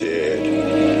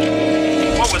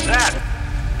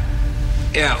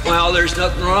Yeah, well, there's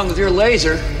nothing wrong with your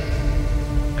laser.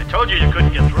 I told you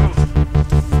couldn't get through.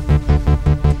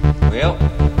 Well,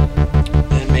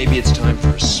 then maybe it's time for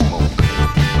a smoke.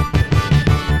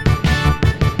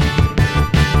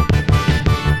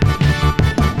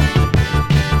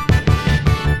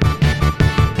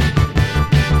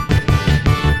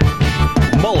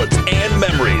 Mullets and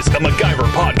Memories, a MacGyver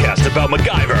podcast about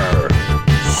MacGyver.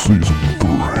 Season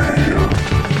 3.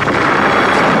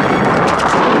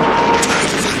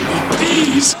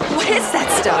 Bees! What is that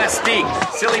stuff? Plastique.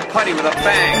 Silly putty with a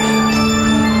bang.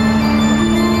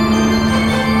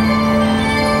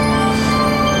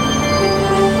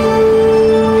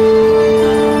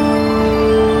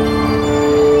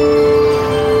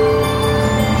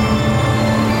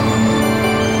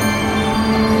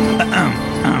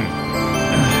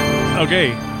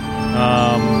 Okay.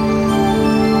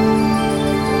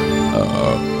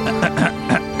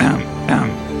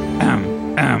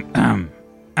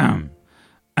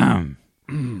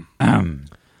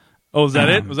 Oh, is that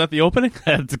it? Was that the opening?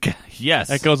 Yes.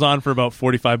 That goes on for about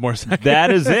 45 more seconds.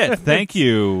 That is it. Thank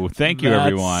you. Thank you,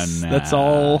 everyone. That's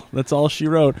all she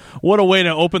wrote. What a way to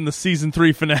open the season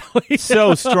 3 finale.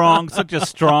 So strong. Such a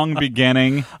strong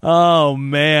beginning. Oh,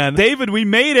 man. David, we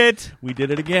made it. We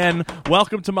did it again.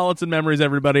 Welcome to Mullets and Memories,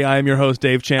 everybody. I am your host,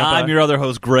 Dave Ciampa. I'm your other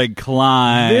host, Greg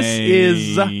Klein. This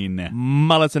is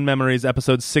Mullets and Memories,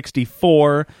 episode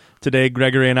 64. Today,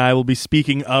 Gregory and I will be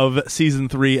speaking of Season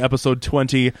 3, Episode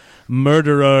 20,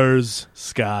 Murderers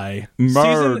Sky.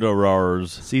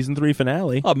 Murderers. Season 3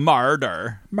 finale. A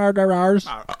murder. Murderers.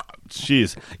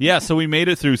 Jeez. Yeah, so we made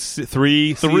it through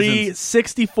three seasons.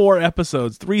 64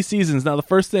 episodes, 3 seasons. Now, the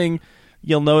first thing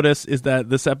you'll notice is that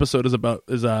this episode is about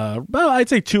I'd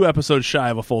say 2 episodes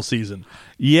shy of a full season.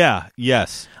 Yeah,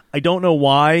 yes. I don't know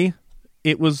why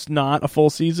it was not a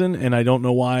full season, and I don't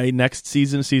know why next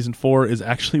season, Season 4, is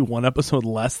actually 1 episode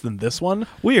less than this one.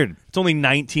 Weird. It's only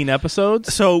 19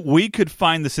 episodes. So we could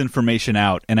find this information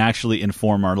out and actually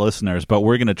inform our listeners, but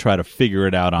we're going to try to figure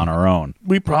it out on our own.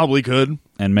 We probably could.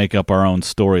 And make up our own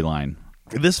storyline.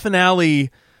 This finale,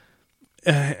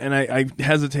 and I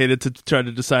hesitated to try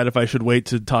to decide if I should wait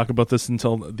to talk about this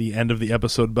until the end of the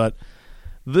episode, but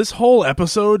this whole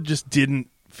episode just didn't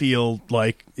feel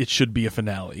like it should be a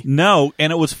finale. No,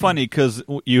 and it was funny because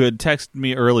you had texted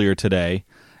me earlier today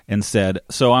and said,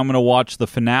 so I'm going to watch the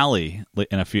finale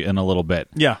in a little bit.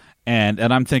 Yeah. And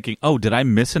I'm thinking, oh, did I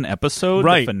miss an episode?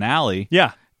 Right. The finale?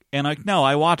 Yeah. And no,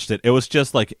 I watched it. It was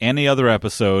just like any other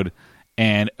episode,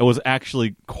 and it was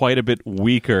actually quite a bit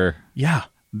weaker. Yeah.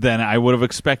 Than I would have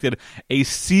expected a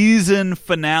season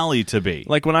finale to be.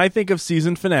 Like, when I think of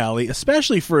season finale,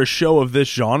 especially for a show of this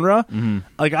genre,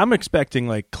 like, I'm expecting,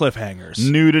 like, cliffhangers.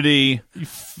 Nudity,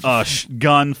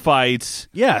 gun fights.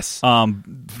 Yes.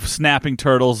 Snapping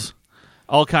turtles,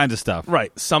 all kinds of stuff.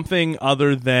 Right. Something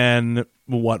other than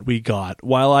what we got.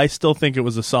 While I still think it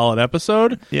was a solid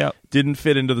episode, didn't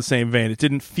fit into the same vein. It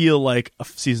didn't feel like a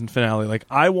season finale. Like,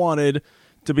 I wanted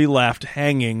to be left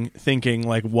hanging, thinking,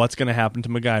 like, what's going to happen to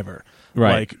MacGyver?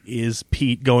 Right. Like, is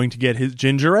Pete going to get his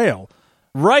ginger ale?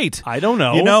 Right. I don't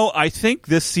know. You know, I think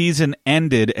this season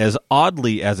ended as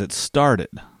oddly as it started.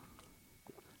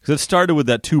 Because it started with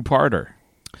that 2-parter.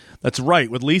 That's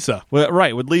right, with Lisa.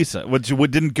 Right, with Lisa, which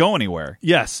didn't go anywhere.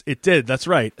 Yes, it did. That's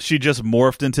right. She just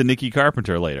morphed into Nikki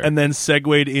Carpenter later. And then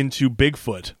segued into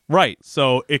Bigfoot. Right.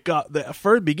 So it got the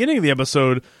first beginning of the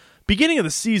episode. Beginning of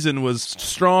the season was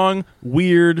strong,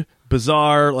 weird,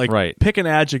 bizarre, like, pick an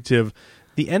adjective.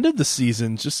 The end of the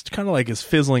season just kind of like is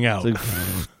fizzling out.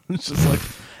 It's just like,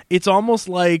 it's almost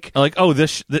like oh,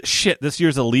 this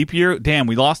year's a leap year. Damn,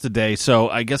 we lost a day, so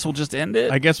I guess we'll just end it.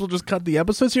 I guess we'll just cut the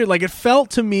episodes here. Like, it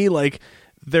felt to me like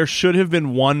there should have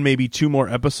been 1, maybe 2 more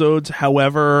episodes.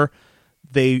 However,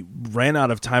 they ran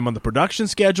out of time on the production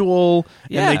schedule,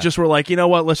 and they just were like, you know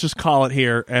what, let's just call it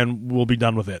here, and we'll be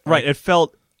done with it. Right. It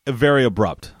felt very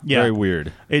abrupt. Very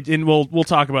weird. And we'll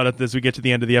talk about it as we get to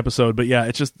the end of the episode, but yeah,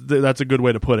 it's just that's a good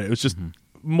way to put it. It was just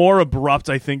more abrupt,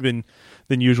 I think, than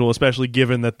usual, especially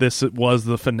given that this was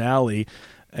the finale.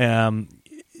 The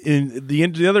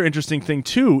other interesting thing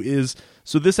too is,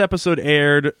 so this episode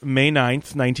aired May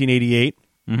 9th, 1988.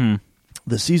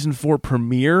 The season 4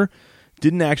 premiere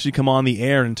didn't actually come on the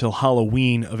air until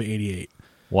Halloween of 88.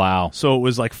 Wow. So it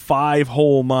was like 5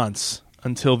 whole months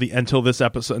until the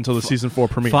season 4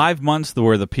 premiere. 5 months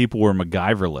where the people were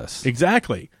MacGyver-less.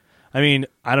 Exactly. I mean,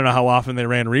 I don't know how often they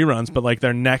ran reruns, but like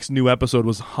their next new episode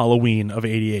was Halloween of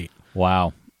 88.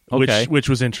 Wow. Okay. Which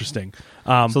was interesting.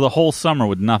 So the whole summer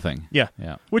with nothing. Yeah.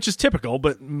 Which is typical,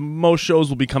 but most shows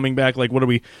will be coming back. Like,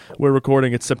 we're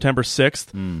recording, it's September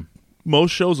 6th.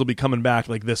 most shows will be coming back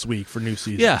like this week for new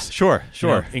seasons. Yeah, sure.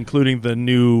 Including the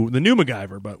new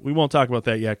MacGyver, but we won't talk about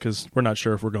that yet because we're not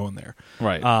sure if we're going there.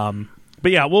 Right.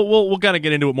 But yeah, we'll kind of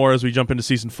get into it more as we jump into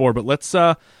season 4. But let's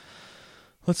get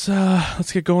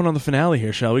going on the finale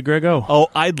here, shall we, Grego? Oh,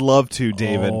 I'd love to,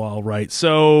 David. Oh, all right.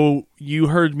 So you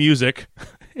heard music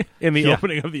in the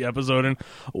opening of the episode, and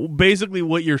basically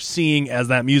what you're seeing as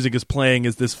that music is playing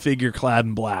is this figure clad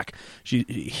in black.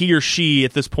 He or she,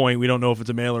 at this point, we don't know if it's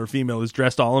a male or a female, is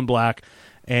dressed all in black,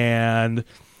 and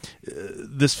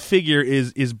this figure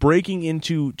is breaking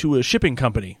into a shipping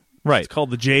company. Right. It's called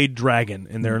the Jade Dragon,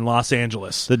 and they're in Los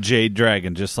Angeles. The Jade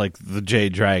Dragon, just like the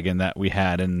Jade Dragon that we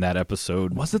had in that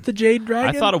episode. Was it the Jade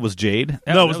Dragon? I thought it was Jade.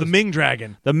 No, it was the Ming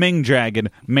Dragon. The Ming Dragon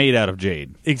made out of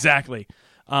jade. Exactly.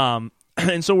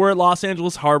 And so we're at Los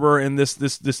Angeles Harbor, and this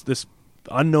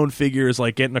unknown figure is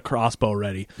like getting a crossbow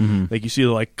ready. Mm-hmm. Like you see,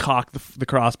 like cock the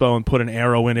crossbow and put an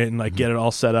arrow in it, and like get it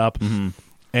all set up. Mm-hmm.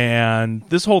 And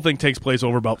this whole thing takes place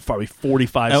over about probably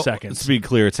 45 seconds. To be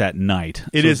clear, it's at night.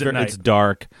 It is at night. It's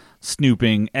dark,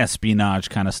 snooping, espionage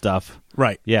kind of stuff.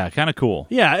 Right. Yeah, kind of cool.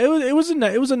 Yeah, it was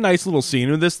a nice little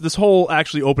scene. This whole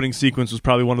actually opening sequence was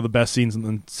probably one of the best scenes in the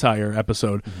entire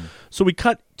episode. Mm-hmm. So we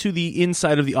cut to the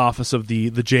inside of the office of the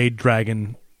Jade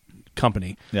Dragon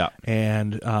company. Yeah.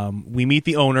 And we meet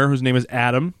the owner, whose name is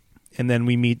Adam, and then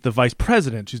we meet the vice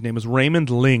president, whose name is Raymond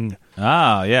Ling.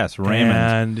 Ah, yes,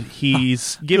 Raymond. And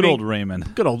he's giving... Good old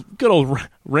Raymond. Good old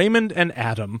Raymond and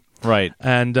Adam. Right.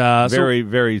 And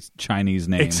very Chinese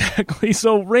name. Exactly.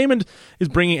 So Raymond is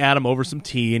bringing Adam over some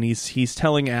tea, and he's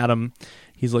telling Adam,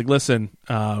 he's like, listen,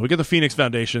 we got the Phoenix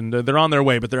Foundation. They're on their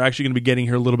way, but they're actually going to be getting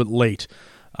here a little bit late.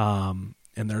 And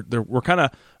we're kind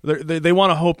of they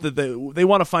want to hope that they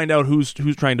want to find out who's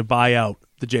trying to buy out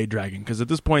the Jade Dragon, because at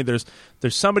this point there's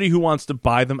somebody who wants to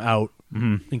buy them out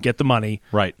and get the money,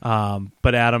 right?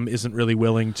 But Adam isn't really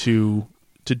willing to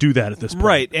do that at this point,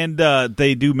 right? And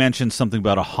they do mention something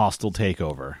about a hostile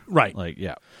takeover, right? Like,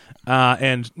 yeah.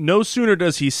 And no sooner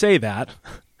does he say that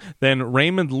than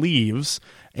Raymond leaves,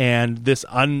 and this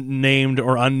unnamed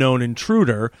or unknown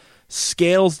intruder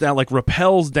scales down, like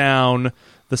rappels down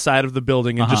the side of the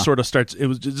building, and just sort of starts. It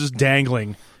was just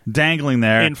dangling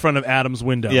there in front of Adam's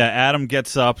window. Yeah, Adam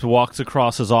gets up, walks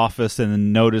across his office, and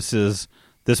then notices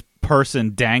this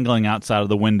person dangling outside of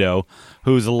the window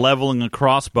who's leveling a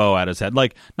crossbow at his head.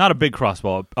 Like, not a big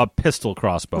crossbow, a pistol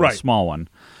crossbow, right. A small one,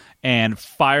 and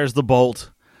fires the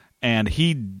bolt, and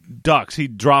he ducks. He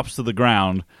drops to the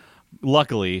ground,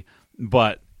 luckily,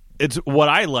 but... It's what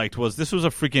I liked was this was a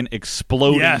freaking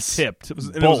exploding tipped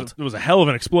bolt. It was a hell of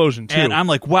an explosion too. And I'm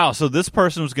like, wow, so this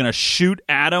person was going to shoot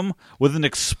Adam with an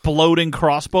exploding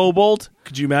crossbow bolt?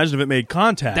 Could you imagine if it made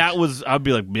contact? I'd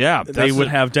be like, yeah. They would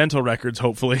have dental records,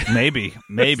 hopefully. Maybe.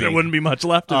 There wouldn't be much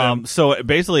left of him. So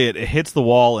basically it hits the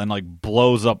wall and like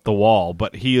blows up the wall,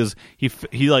 but he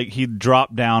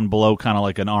dropped down below kind of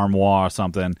like an armoire or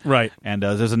something. Right. And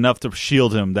there's enough to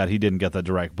shield him that he didn't get the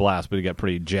direct blast, but he got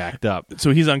pretty jacked up.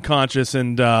 So he's unconscious,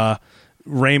 and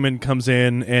Raymond comes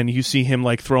in, and you see him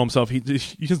like throw himself. He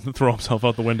doesn't throw himself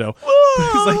out the window.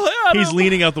 He's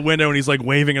leaning out the window, and he's like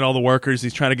waving at all the workers.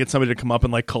 He's trying to get somebody to come up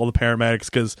and like call the paramedics,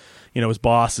 because his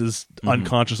boss is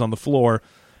unconscious on the floor.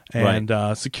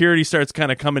 And security starts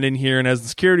kind of coming in here, and as the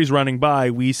security's running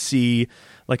by, we see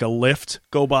like a lift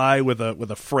go by with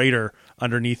a freighter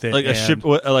underneath it,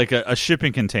 like a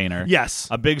shipping container. Yes,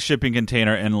 a big shipping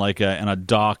container, and a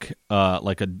dock,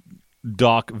 like a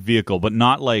dock vehicle, but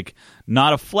not a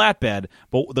flatbed,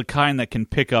 but the kind that can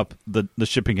pick up the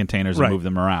shipping containers and move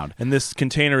them around. And this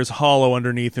container is hollow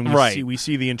underneath, and we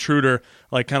see the intruder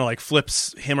like kind of like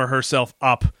flips him or herself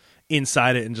up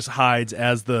inside it and just hides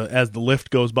as the lift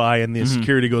goes by, and the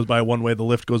security goes by one way, the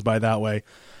lift goes by that way.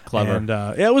 Clever. And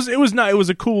it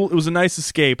was a nice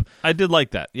escape. I did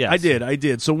like that. Yeah, I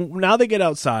did. So now they get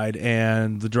outside,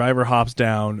 and the driver hops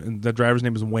down, and the driver's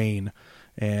name is Wayne.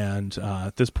 And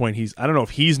at this point, I don't know if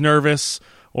he's nervous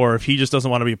or if he just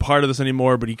doesn't want to be a part of this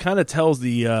anymore, but he kind of tells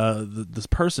this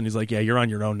person, he's like, yeah, you're on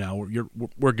your own now.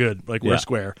 We're good. Like, we're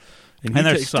square. And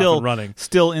they're takes off and running.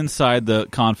 Still inside the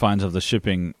confines of the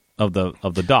shipping of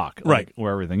the dock, right, like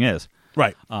where everything is.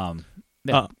 Right. So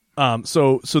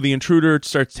the intruder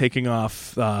starts taking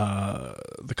off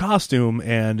the costume,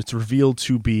 and it's revealed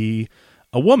to be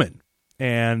a woman.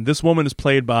 And this woman is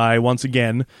played by, once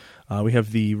again, we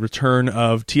have the return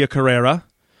of Tia Carrera,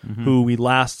 who we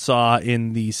last saw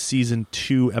in the season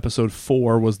 2, episode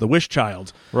 4, was the Wish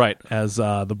Child, right? As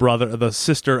the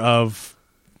sister of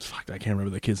fuck, I can't remember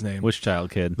the kid's name. Wish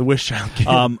Child kid. The Wish Child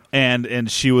kid.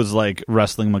 And she was like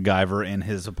wrestling MacGyver in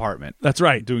his apartment. That's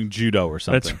right. Doing judo or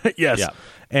something. That's right. Yes. Yeah.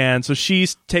 And so she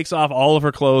takes off all of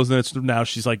her clothes, and now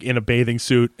she's like in a bathing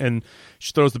suit, and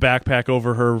she throws the backpack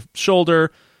over her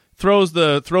shoulder, throws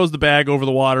the bag over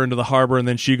the water into the harbor, and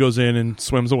then she goes in and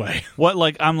swims away. What?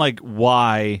 Like, I'm like,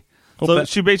 why? So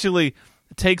she basically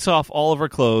takes off all of her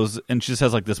clothes, and she just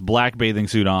has like this black bathing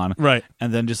suit on, right?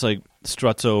 And then just like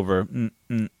struts over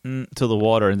to the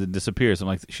water and then disappears. I'm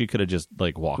like, she could have just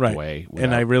like walked away.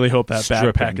 And I really hope that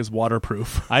stripping. backpack is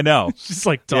waterproof. I know. Just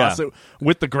like toss it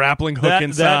with the grappling hook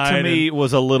inside. That to me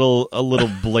was a little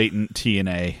blatant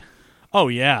TNA. Oh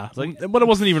yeah, but it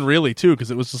wasn't even really too,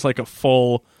 because it was just like a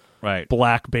full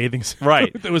black bathing suit.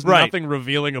 Right. There was nothing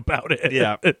revealing about it.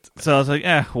 Yeah. So I was like,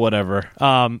 whatever.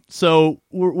 So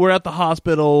we're at the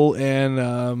hospital,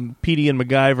 and Petey and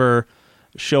MacGyver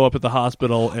show up at the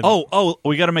hospital. And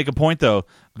we got to make a point though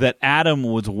that Adam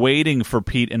was waiting for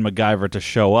Pete and MacGyver to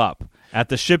show up at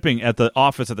the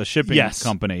office at the shipping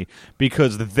company,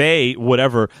 because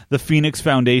the Phoenix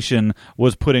Foundation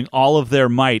was putting all of their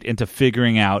might into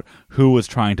figuring out who was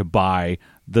trying to buy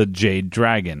the Jade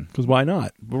Dragon. Because why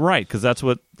not? Right, because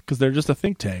they're just a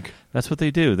think tank. That's what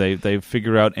they do. They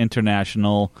figure out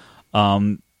international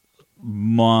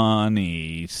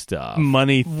money stuff.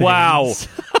 Money things. Wow.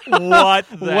 What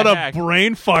a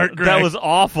brain fart, Greg. That was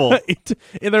awful.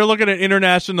 They're looking at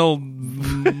international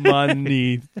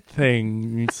money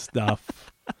thing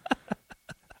stuff.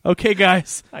 Okay,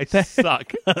 guys. I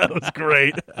suck. That was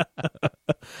great.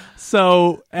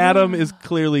 So Adam is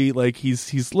clearly like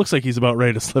he's looks like he's about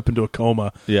ready to slip into a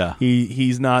coma. Yeah.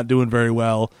 He's not doing very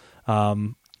well.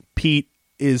 Pete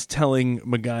is telling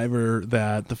MacGyver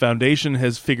that the Foundation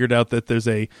has figured out that there's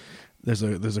a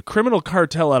criminal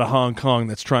cartel out of Hong Kong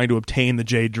that's trying to obtain the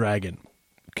Jade Dragon.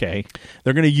 Okay.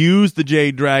 They're going to use the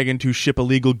Jade Dragon to ship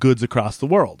illegal goods across the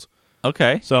world.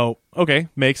 Okay. So,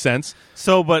 makes sense.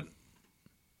 So, but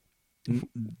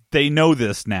they know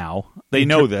this now. They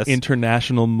know this.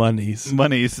 International monies.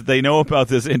 They know about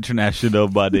this international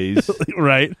monies.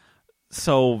 Right.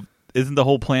 So, isn't the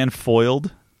whole plan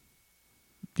foiled?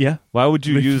 Yeah. Why would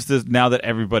you use this now that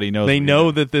everybody knows? They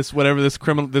know that this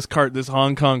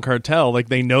Hong Kong cartel, like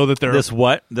they know that they're this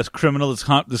criminal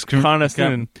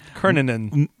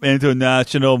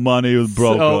international money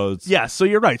brokers. So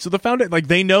you're right. So the Foundation, like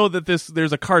they know that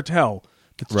there's a cartel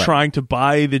that's trying to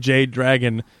buy the Jade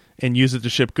Dragon and use it to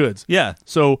ship goods. Yeah.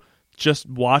 So just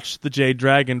watch the Jade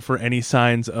Dragon for any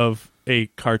signs of a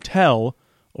cartel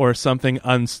or something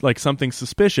something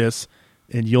suspicious.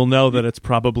 And you'll know that it's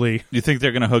probably... You think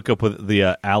they're going to hook up with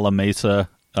the Alamesa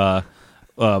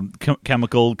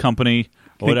chemical company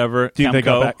or whatever? Do you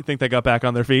think they got back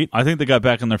on their feet? I think they got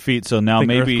back on their feet, so now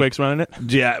maybe... Earthquake's running it?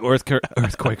 Yeah,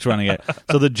 Earthquake's running it.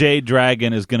 So the Jade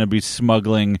Dragon is going to be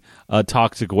smuggling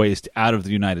toxic waste out of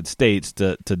the United States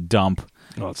to dump...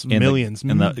 Oh, it's millions,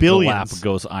 in the billions.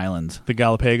 Galapagos Islands. The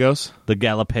Galapagos? The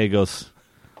Galapagos.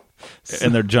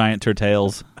 And their giant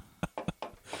turtles.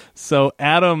 So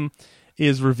Adam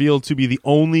is revealed to be the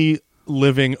only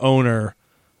living owner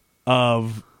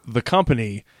of the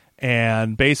company,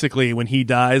 and basically when he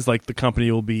dies, like the company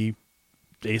will be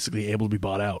basically able to be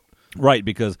bought out. Right,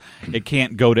 because it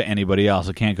can't go to anybody else.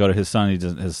 It can't go to his son.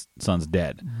 His son's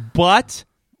dead. But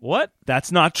what?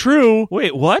 That's not true.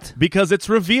 Wait, what? Because it's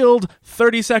revealed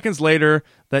 30 seconds later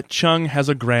that Chung has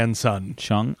a grandson.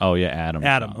 Chung? Oh, yeah, Adam.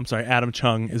 Chung. I'm sorry, Adam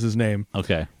Chung is his name.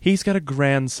 Okay. He's got a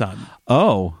grandson.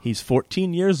 Oh. He's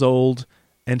 14 years old,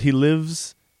 and he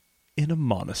lives in a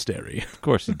monastery. Of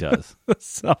course he does.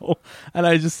 So, and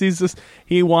I just see this.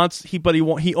 He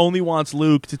only wants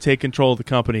Luke to take control of the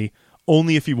company.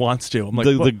 Only if he wants to. I'm like,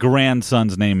 the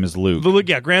grandson's name is Luke.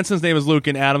 Grandson's name is Luke,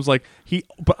 and Adam's like,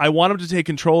 but I want him to take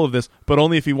control of this, but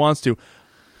only if he wants to.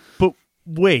 But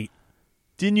wait,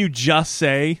 didn't you just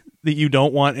say that you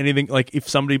don't want anything? Like, if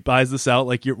somebody buys this out,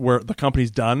 like where the company's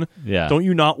done, don't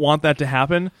you not want that to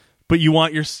happen? But you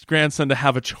want your grandson to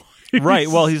have a choice, right?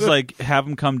 Well, he's like, have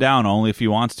him come down only if he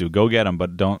wants to. Go get him,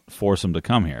 but don't force him to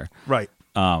come here, right?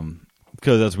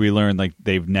 Because as we learned, like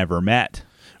they've never met,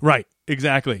 right?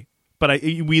 Exactly. But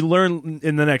we learn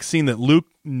in the next scene that Luke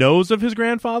knows of his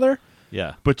grandfather.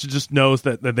 Yeah. But just knows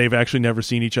that they've actually never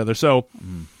seen each other. So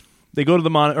they go to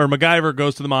MacGyver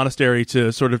goes to the monastery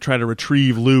to sort of try to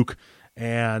retrieve Luke,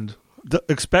 and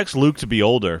expects Luke to be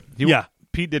older. Yeah.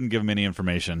 Pete didn't give him any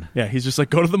information. Yeah, he's just like,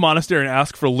 go to the monastery and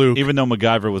ask for Luke. Even though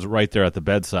MacGyver was right there at the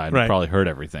bedside and probably heard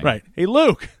everything. Right. Hey,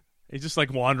 Luke. He's just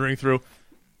like wandering through.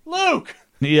 Luke!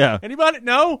 Yeah. Anybody?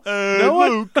 No? No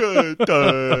one?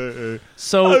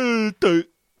 So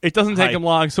It doesn't take him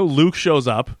long. So Luke shows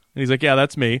up, and he's like, "Yeah,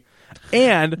 that's me."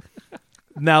 And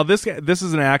now this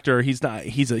is an actor. He's not.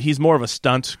 He's more of a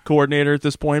stunt coordinator at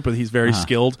this point, but he's very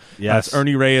skilled. Yes, that's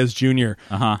Ernie Reyes Jr.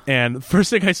 And the first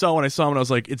thing I saw when I saw him, I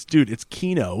was like, "It's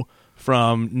Keno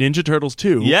from Ninja Turtles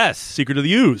 2. Yes, Secret of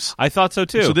the Ooze." I thought so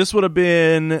too. So this would have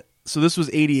been. So this was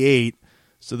 88.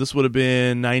 So this would have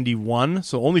been 91.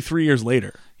 So only 3 years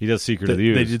later. He does Secret of the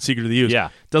Ooze. They did Secret of the Ooze. Yeah.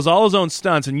 Does all his own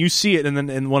stunts, and you see it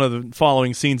in one of the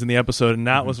following scenes in the episode, and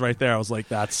that was right there. I was like,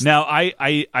 that's... Now,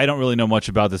 I don't really know much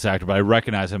about this actor, but I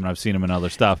recognize him, and I've seen him in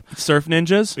other stuff. Surf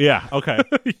Ninjas? Yeah, okay.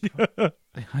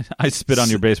 I spit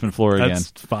on your basement floor again. That's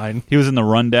fine. He was in The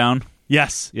Rundown.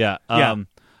 Yes. Yeah.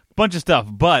 Bunch of stuff,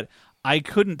 but I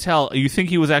couldn't tell. You think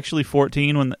he was actually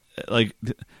 14 when...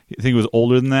 you think he was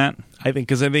older than that? I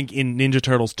think in Ninja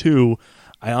Turtles 2,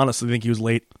 I honestly think he was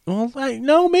late. Well,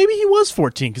 no, maybe he was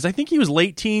 14 because I think he was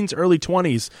late teens, early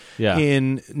 20s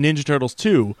in Ninja Turtles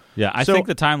 2. Yeah, I think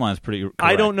the timeline is pretty correct.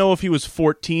 I don't know if he was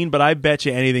 14, but I bet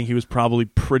you anything he was probably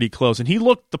pretty close. And he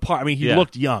looked the part. I mean, he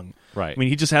looked young. Right. I mean,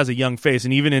 he just has a young face,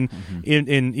 and even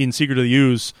in Secret of the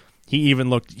Ooze, he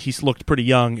looked pretty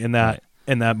young in that. Right.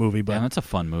 In that movie, but that's a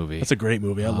fun movie. That's a great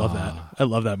movie. I love that. I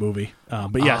love that movie.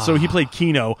 But yeah, so he played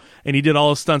Keno, and he did all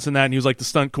his stunts in that, and he was like the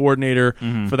stunt coordinator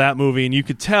for that movie, and you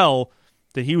could tell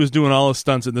that he was doing all his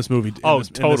stunts in this movie. Totally.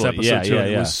 In this episode too.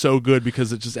 It was so good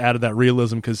because it just added that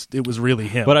realism because it was really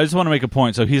him. But I just want to make a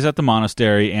point. So he's at the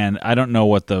monastery, and I don't know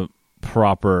what the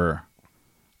proper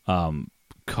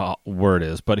word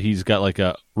is, but he's got like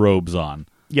robes on.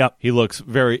 Yep. He looks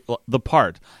very the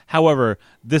part. However,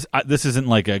 this isn't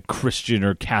like a Christian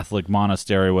or Catholic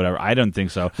monastery or whatever. I don't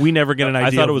think so. We never get an idea.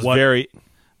 I thought it was very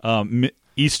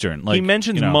Eastern. Like, he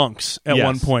mentions monks at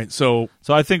one point. So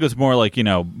I think it was more like,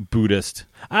 Buddhist.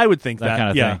 I would think that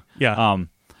kind of thing. Yeah.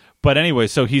 But anyway,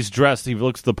 so he's dressed. He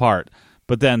looks the part.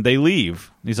 But then they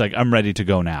leave. He's like, I'm ready to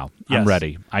go now. Yes. I'm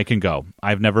ready. I can go.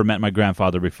 I've never met my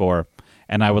grandfather before,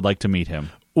 and I would like to meet him.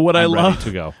 What I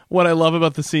love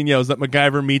about the scene, is that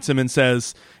MacGyver meets him and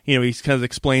says, he kind of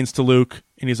explains to Luke,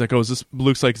 and he's like,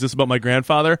 Luke's like, is this about my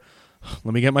grandfather?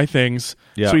 Let me get my things.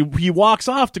 Yeah. So he walks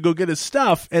off to go get his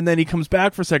stuff, and then he comes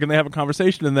back for a second. They have a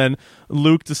conversation, and then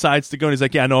Luke decides to go, and he's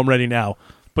like, yeah, no, I'm ready now.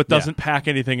 But doesn't pack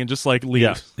anything and just leaves.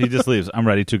 Yeah, he just leaves. I'm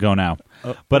ready to go now.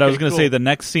 But I was going to say the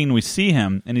next scene we see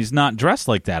him, and he's not dressed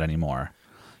like that anymore.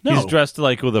 No. He's dressed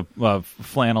like with a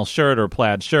flannel shirt or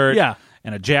plaid shirt. Yeah.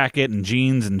 And a jacket and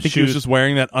jeans and shoes. He was just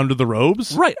wearing that under the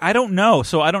robes? Right. I don't know.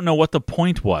 So I don't know what the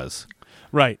point was.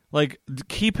 Right. Like,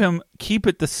 keep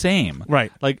it the same.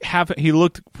 Right. Like, he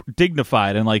looked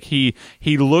dignified, and like he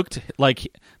looked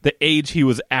like the age he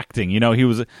was acting. He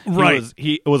was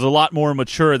a lot more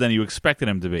mature than you expected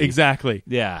him to be. Exactly.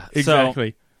 Yeah.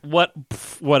 Exactly. So,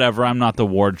 whatever. I'm not the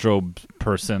wardrobe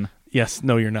person. Yes.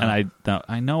 No, you're not. And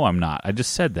I know I'm not. I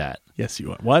just said that. Yes,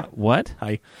 you are. What? What?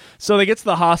 Hi. So they get to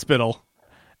the hospital,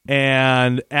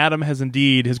 and Adam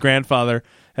his grandfather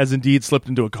has indeed slipped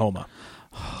into a coma.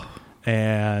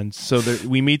 And so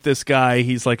we meet this guy.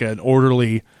 He's like an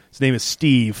orderly. His name is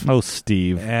Steve. Oh,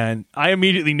 Steve. And I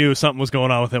immediately knew something was going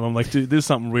on with him. I'm like, dude, there's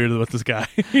something weird with this guy.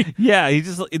 Yeah, he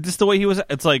just the way he was.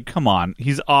 It's like, come on.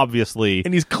 He's obviously.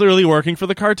 And he's clearly working for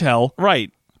the cartel.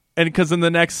 Right. And because in the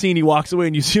next scene he walks away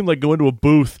and you see him like go into a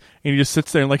booth and he just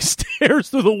sits there and like stares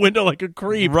through the window like a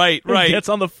creep. Right. And gets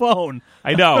on the phone.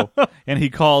 I know. And he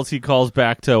calls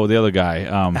back to the other guy,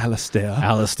 Alistair,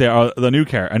 the new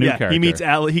character.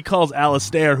 He calls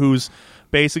Alistair, who's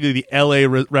basically the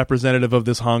LA representative of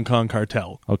this Hong Kong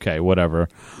cartel. Okay, whatever.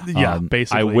 Yeah,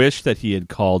 basically. I wish that he had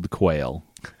called Quail.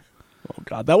 Oh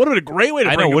God, that would have been a great way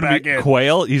to bring him back in.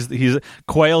 Quail.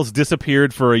 Quail's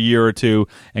disappeared for a year or two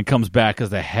and comes back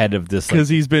as the head of this because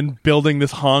he's been building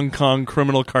this Hong Kong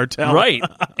criminal cartel, right?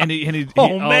 And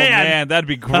oh man, that'd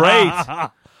be great.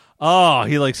 Oh,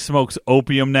 he like smokes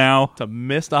opium now. It's a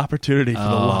missed opportunity for the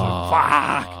love.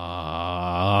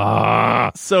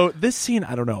 Fuck. So this scene,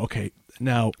 I don't know. Okay,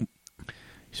 now,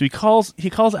 so he calls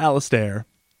Alistair,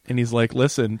 and he's like,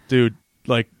 "Listen, dude,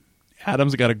 like."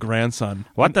 Adam's got a grandson.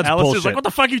 What? That's Alistair's bullshit. like, what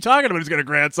the fuck are you talking about? He's got a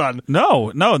grandson.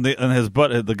 No, and his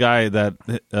the guy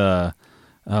that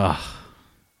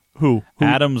who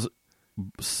Adam's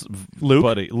Luke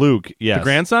buddy Luke. Yes, the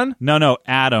grandson. No,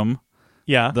 Adam.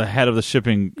 Yeah, the head of the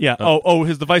shipping. Yeah.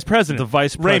 The vice president. The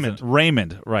vice president.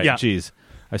 Raymond. Right. Yeah. Jeez,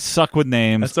 I suck with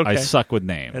names. That's okay. I suck with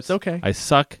names. That's okay. I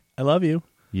suck. I love you.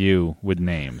 You with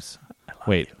names.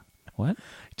 Wait. You. What?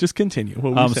 Just continue.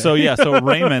 What so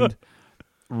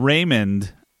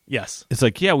Raymond, yes, it's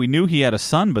like, yeah, we knew he had a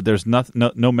son, but there's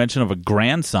no mention of a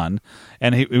grandson,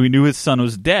 and we knew his son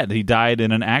was dead. He died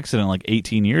in an accident like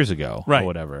 18 years ago, right? Or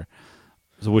whatever.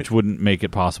 which wouldn't make it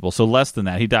possible. So less than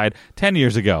that. He died 10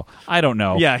 years ago. I don't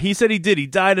know. Yeah, he said he did. He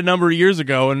died a number of years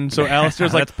ago, and so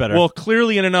Alistair's like, That's better. well,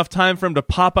 clearly in enough time for him to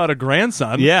pop out a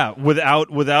grandson. Yeah,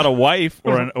 without a wife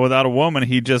or without a woman,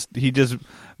 he just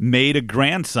made a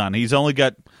grandson. He's only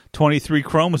got 23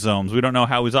 chromosomes. We don't know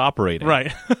how he's operating.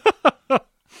 Right.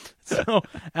 So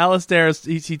Alistair,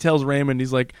 he tells Raymond,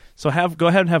 he's like, so go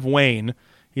ahead and have Wayne.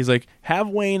 He's like, have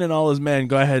Wayne and all his men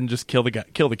go ahead and just kill the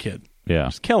kid. Yeah,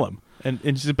 just kill him,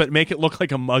 but make it look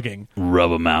like a mugging.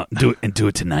 Rub him out. Do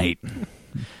it tonight.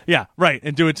 Yeah, right,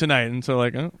 and do it tonight. And so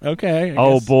like, okay.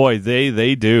 Oh boy,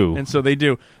 they do. And so they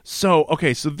do. So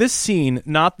okay, so this scene,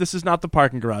 this is not the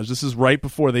parking garage. This is right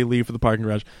before they leave for the parking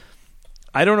garage.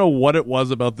 I don't know what it was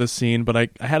about this scene, but I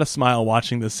had a smile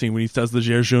watching this scene when he does the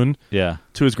Gerjun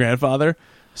to his grandfather.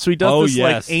 So he does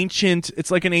like ancient.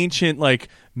 It's like an ancient like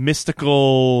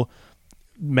mystical.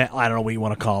 I don't know what you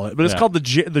want to call it, but it's called the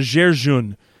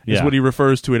Gerjun. Is what he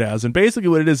refers to it as, and basically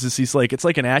what it is he's like, it's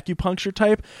like an acupuncture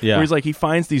type, where he's like, he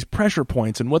finds these pressure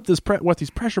points, and what these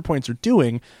pressure points are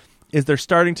doing is they're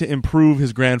starting to improve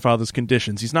his grandfather's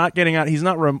conditions. He's not getting out, he's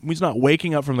not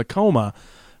waking up from the coma,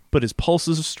 but his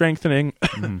pulses are strengthening,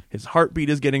 his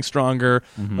heartbeat is getting stronger,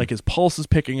 like his pulse is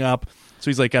picking up. So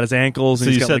he's like got his ankles. And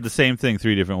so he's you got, said like, the same thing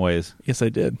 3 different ways. Yes, I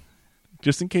did.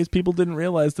 Just in case people didn't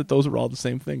realize that those were all the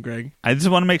same thing, Greg. I just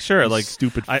want to make sure, like,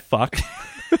 stupid fuck.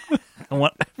 I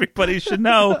want everybody should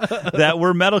know that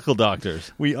we're medical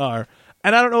doctors. We are.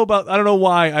 And I don't know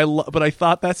why, but I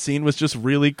thought that scene was just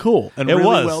really cool and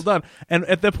really well done. And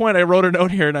at that point, I wrote a note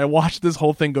here and I watched this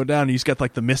whole thing go down. And you just got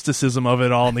like the mysticism of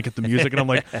it all, and they get the music, and I'm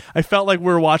like, I felt like we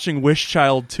were watching Wish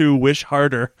Child 2, Wish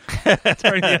Harder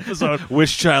during the episode.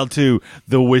 Wish Child 2,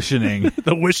 The Wishening.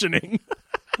 The Wishening.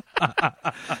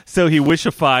 So he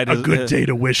wishified a good day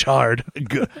to wish hard.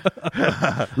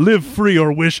 Live free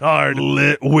or wish hard.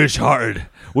 Wish hard.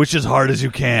 Wish as hard as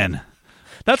you can.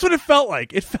 That's what it felt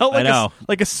like. It felt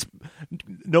like a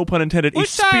no pun intended,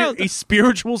 a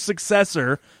spiritual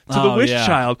successor to the Wish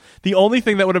Child. The only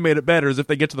thing that would have made it better is if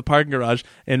they get to the parking garage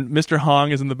and Mr.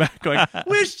 Hong is in the back going,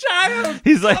 Wish Child,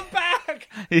 he's like, come back.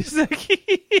 He's like,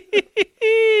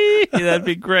 that'd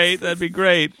be great. That'd be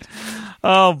great.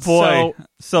 Oh boy!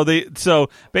 So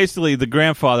basically, the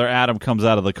grandfather Adam comes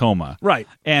out of the coma, right?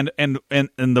 And they're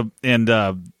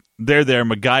there.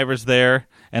 MacGyver's there,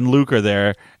 and Luke are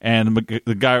there, and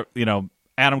the guy,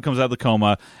 Adam comes out of the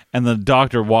coma, and the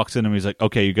doctor walks in, and he's like,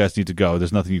 "Okay, you guys need to go.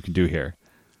 There's nothing you can do here."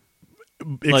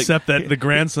 Except that the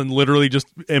grandson literally just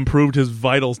improved his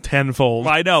vitals tenfold.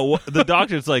 I know. The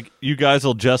doctor's like, you guys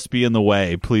will just be in the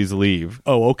way. Please leave.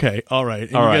 Oh, okay. All right.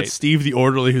 And got Steve the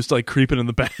orderly who's like creeping in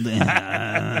the back.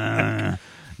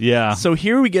 Yeah. So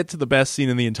here we get to the best scene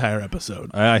in the entire episode.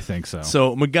 I think so.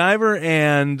 So MacGyver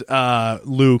and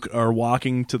Luke are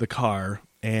walking to the car,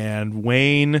 and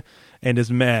Wayne and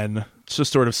his men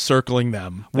just sort of circling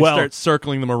them. They start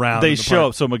circling them around. They show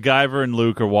up. So MacGyver and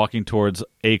Luke are walking towards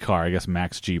a car, I guess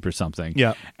Mac's Jeep or something.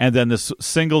 Yeah. And then this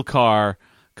single car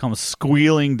comes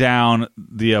squealing down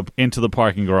into the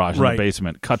parking garage in the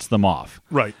basement, cuts them off.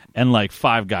 Right. And like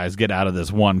 5 guys get out of this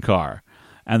one car.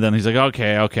 And then he's like,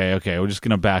 okay, we're just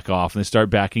going to back off. And they start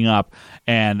backing up.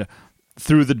 And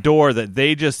through the door that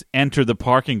they just entered the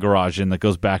parking garage in that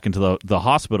goes back into the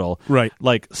hospital, right?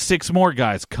 Like 6 more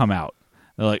guys come out.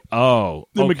 They're like, oh,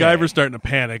 then okay. MacGyver's starting to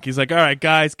panic. He's like, all right,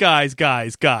 guys, come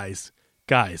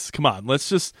on, let's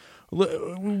just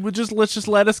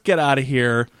let us get out of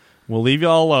here. We'll leave you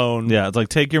all alone. Yeah, it's like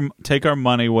take our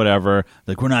money, whatever.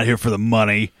 Like, we're not here for the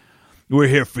money. We're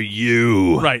here for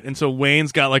you. Right. And so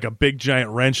Wayne's got like a big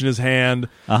giant wrench in his hand.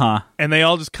 Uh-huh. And they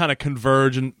all just kind of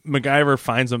converge, and MacGyver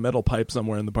finds a metal pipe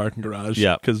somewhere in the parking garage.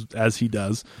 Yeah. Because as he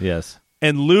does. Yes.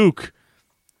 And Luke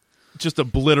just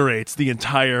obliterates the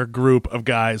entire group of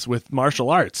guys with martial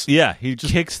arts. Yeah, he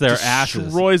just kicks their asses.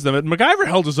 Destroys them. And MacGyver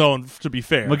held his own, to be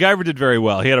fair. MacGyver did very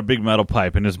well. He had a big metal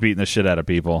pipe and was beating the shit out of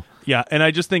people. Yeah, and I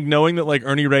just think knowing that like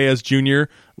Ernie Reyes Jr.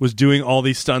 was doing all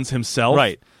these stunts himself.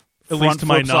 Right. At least to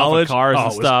my knowledge, cars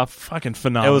and stuff. Fucking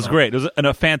phenomenal. It was great. It was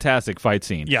a fantastic fight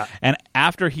scene. Yeah. And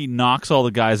after he knocks all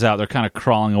the guys out, they're kind of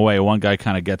crawling away. One guy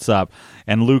kind of gets up,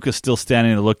 and Luke is still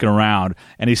standing there looking around,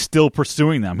 and he's still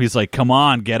pursuing them. He's like, "Come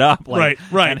on, get up!" Like,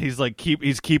 right. And he's like,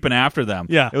 he's keeping after them.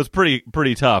 Yeah. It was pretty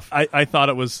tough. I thought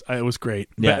it was great.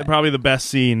 Yeah. Probably the best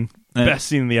scene in the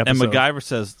episode. And MacGyver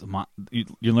says,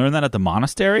 "You learned that at the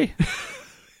monostery."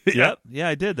 Yep. Yeah,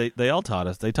 I did. They all taught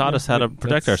us. They taught us how to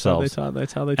protect ourselves.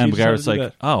 That's how they. And teach us how MacGyver's to do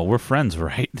like, that. "Oh, we're friends,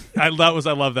 right?" I love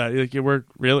that. Like,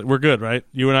 we're good, right?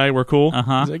 You and I, we're cool.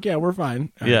 Uh-huh. He's like, yeah, we're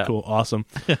fine. All right, Yeah, cool, awesome.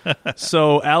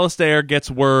 So Alistair gets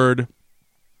word,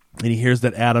 and he hears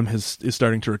that Adam is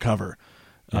starting to recover.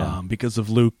 because of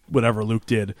Luke, whatever Luke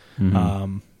did.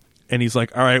 And he's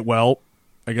like, all right, well,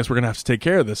 I guess we're going to have to take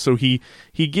care of this. So he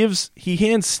hands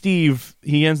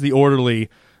the orderly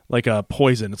like a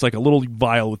poison. It's like a little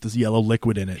vial with this yellow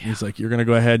liquid in it. Yeah. He's like, you're going to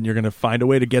go ahead and you're going to find a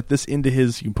way to get this into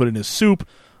you can put it in his soup,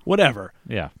 whatever.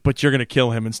 Yeah. But you're going to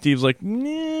kill him. And Steve's like,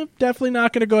 nah, definitely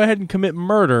not going to go ahead and commit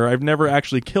murder. I've never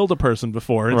actually killed a person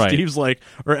before. And Steve's like,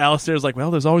 or Alistair's like,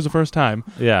 well, there's always a first time.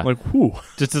 Yeah. I'm like, whew.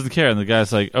 Just doesn't care. And the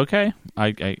guy's like, okay.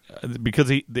 Because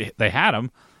they had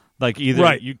him. Like,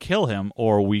 either you kill him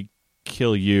or we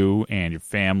kill you and your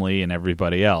family and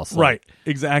everybody else. Like, right,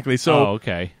 exactly. So,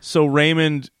 okay. So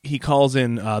Raymond, he calls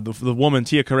in the woman,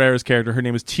 Tia Carrera's character. Her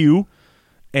name is Tew,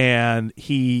 and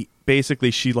she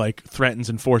like threatens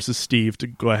and forces Steve to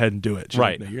go ahead and do it. She's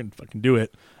like, no, you're gonna fucking do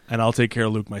it, and I'll take care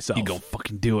of Luke myself. You gonna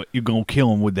fucking do it. You're gonna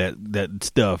kill him with that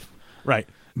stuff. Right.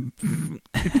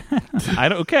 I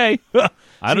don't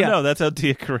know. That's how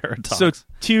Tia Carrera talks. So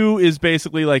Tew is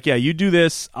basically like, yeah, you do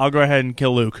this, I'll go ahead and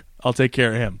kill Luke. I'll take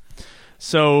care of him.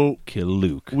 So kill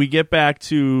Luke. We get back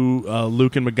to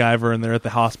Luke and MacGyver, and they're at the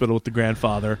hospital with the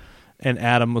grandfather. And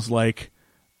Adam was like,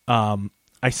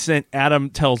 Adam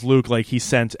tells Luke like he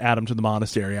sent Adam to the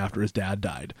monastery after his dad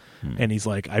died, and he's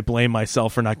like, I blame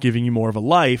myself for not giving you more of a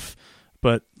life.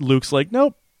 But Luke's like,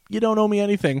 nope, you don't owe me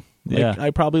anything. Like,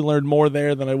 I probably learned more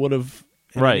there than I would have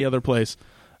in any other place.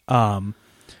 And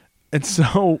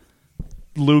so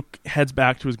Luke heads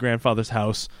back to his grandfather's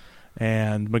house.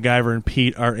 And MacGyver and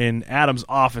Pete are in Adam's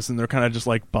office, and they're kind of just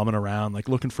like bumming around, like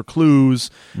looking for clues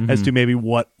as to maybe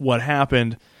what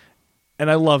happened.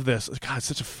 And I love this. God,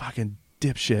 such a fucking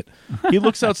dipshit. He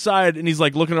looks outside, and he's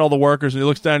like looking at all the workers, and he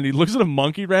looks down, and he looks at a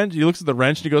monkey wrench. He looks at the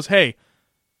wrench, and he goes, "Hey,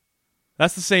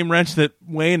 that's the same wrench that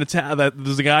Wayne that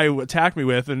there's a guy who attacked me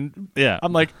with." And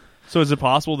I'm like, so is it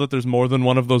possible that there's more than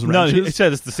one of those wrenches? No, he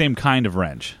said it's the same kind of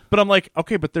wrench. But I'm like,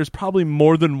 okay, but there's probably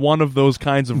more than one of those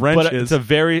kinds of wrenches.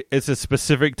 But it's a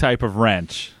specific type of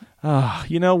wrench.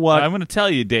 You know what? I'm going to tell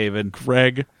you, David.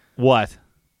 Greg. What?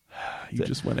 You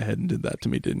just went ahead and did that to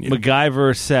me, didn't you?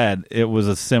 MacGyver said it was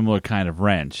a similar kind of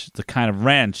wrench. It's the kind of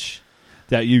wrench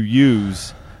that you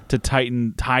use to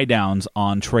tighten tie-downs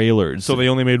on trailers. So they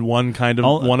only made one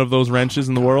of those wrenches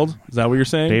in the world? Is that what you're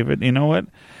saying? David, you know what?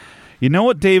 You know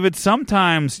what, David?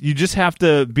 Sometimes you just have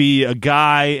to be a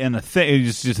guy and a thing.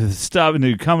 You just stuff, and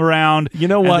you come around. You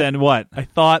know what? And then what? I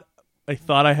thought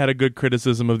I had a good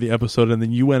criticism of the episode, and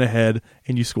then you went ahead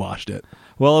and you squashed it.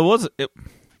 Well, it was.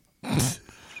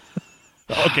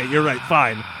 Okay, you're right.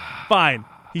 Fine.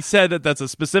 He said that that's a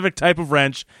specific type of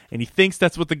wrench, and he thinks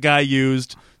that's what the guy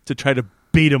used to try to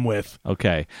beat him with.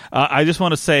 Okay. I just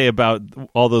want to say about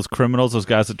all those criminals, those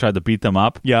guys that tried to beat them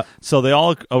up. Yeah. So they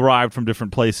all arrived from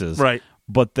different places. Right.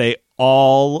 But they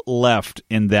all left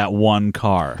in that one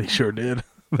car. They sure did.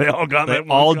 They all got that one car. They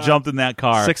all jumped in that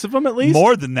car. 6 of them at least?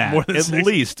 More than that. At 6?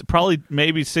 least. Probably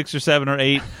maybe 6 or 7 or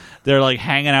 8. They're like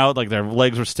hanging out, like their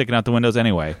legs were sticking out the windows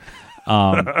anyway.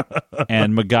 And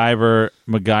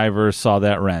MacGyver saw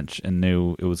that wrench and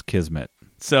knew it was Kismet.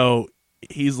 So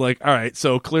he's like, all right,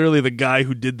 so clearly the guy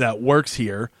who did that works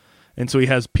here. And so he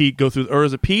has Pete go through, or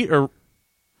is it Pete or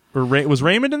was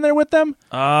Raymond in there with them?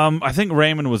 I think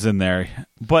Raymond was in there.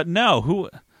 But no, who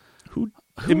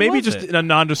it may be was just it? a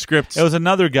nondescript. It was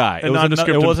another guy. It wasn't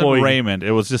employee. Raymond.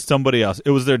 It was just somebody else.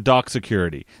 It was their dock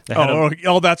security.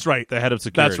 That's right. The head of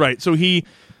security. That's right. So he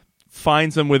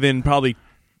finds them within probably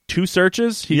 2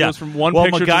 searches. He goes from one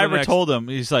picture to the next. MacGyver told him,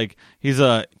 he's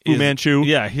a Fu Manchu.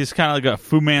 Yeah, he's kind of like a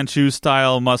Fu Manchu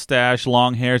style mustache,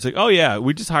 long hair. It's like, oh yeah,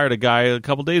 we just hired a guy a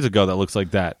couple days ago that looks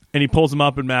like that. And he pulls him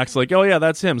up, and Mac's like, oh yeah,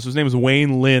 that's him. So his name is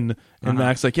Wayne Lynn. And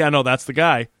Mac's like, yeah, no, that's the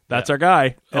guy. That's our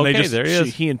guy. And okay, there he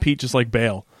is. He and Pete just like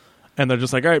bail. And they're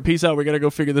just like, all right, peace out. We got to go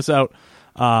figure this out.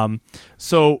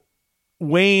 So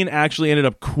Wayne actually ended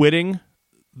up quitting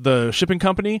the shipping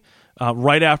company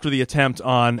right after the attempt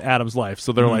on Adam's life.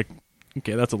 So they're like,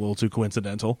 okay, that's a little too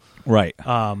coincidental. Right.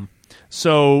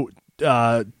 So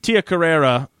Tia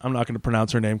Carrera, I'm not going to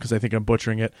pronounce her name because I think I'm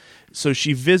butchering it. So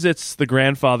she visits the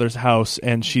grandfather's house,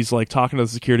 and she's like talking to the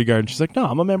security guard, and she's like, no,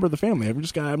 I'm a member of the family. I'm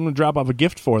going to drop off a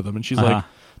gift for them. And she's like,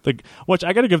 which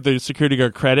I got to give the security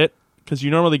guard credit, because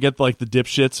you normally get like the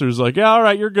dipshits who's like, yeah, all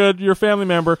right, you're good, you're a family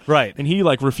member. Right. And he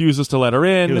like refuses to let her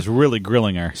in. He was really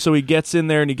grilling her. So he gets in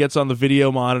there and he gets on the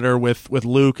video monitor with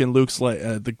Luke, and Luke's like,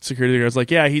 the security guard's like,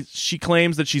 yeah, she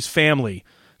claims that she's family.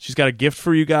 She's got a gift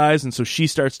for you guys. And so she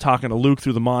starts talking to Luke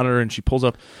through the monitor, and she pulls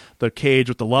up the cage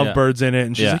with the lovebirds in it.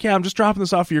 And she's like, yeah, I'm just dropping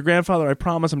this off for your grandfather. I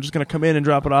promise I'm just going to come in and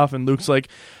drop it off. And Luke's like,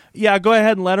 yeah, go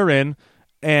ahead and let her in.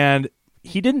 And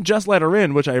he didn't just let her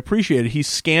in, which I appreciated. He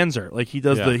scans her. Like he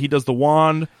does the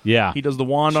wand. Yeah. He does the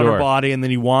wand on her body, and then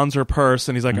he wands her purse,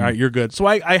 and he's like, all right, you're good. So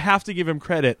I have to give him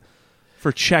credit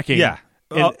for checking. Yeah.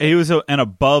 He was an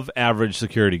above-average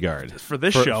security guard. For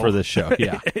this show. For this show,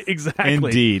 yeah.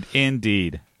 Exactly.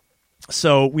 Indeed.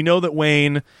 So we know that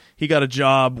Wayne, he got a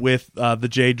job with the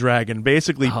Jade Dragon.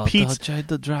 Basically,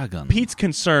 Pete's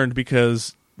concerned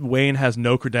because Wayne has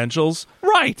no credentials.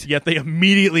 Right. Yet they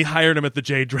immediately hired him at the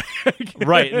Jade Dragon.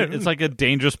 Right. It's like a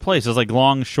dangerous place. It's like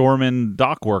longshoreman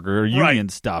dock worker or union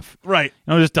stuff. Right.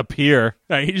 You don't just appear.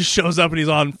 Right. He just shows up and he's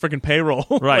on freaking payroll.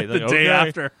 Right. the day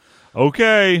after.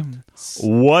 Okay.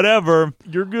 Whatever.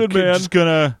 You're good, man. Just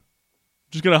gonna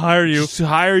hire you. Just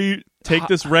hire you. Take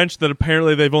this wrench that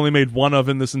apparently they've only made one of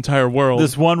in this entire world.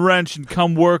 This one wrench and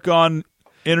come work on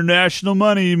international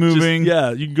money moving. You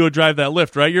can go drive that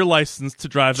lift, right? You're licensed to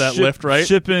drive that lift, right?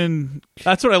 Shipping.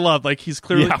 That's what I love. Like he's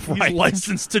clearly he's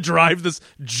licensed to drive this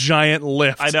giant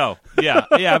lift. I know. Yeah.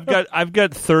 I've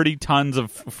got 30 tons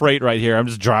of freight right here. I'm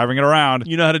just driving it around.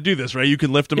 You know how to do this, right? You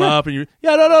can lift them up, and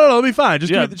no, it'll be fine.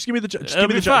 Just give me the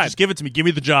job. Just give it to me. Give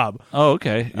me the job. Oh,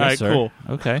 okay. All right, sir. cool.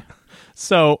 Okay.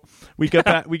 So we get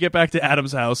back to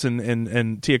Adam's house,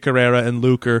 and Tia Carrera and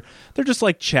Luke they're just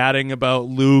like chatting about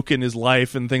Luke and his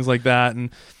life and things like that. And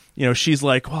she's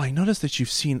like, well, I noticed that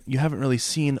you haven't really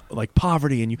seen like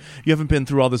poverty, and you haven't been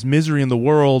through all this misery in the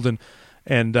world, and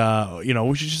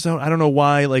which is just, I don't know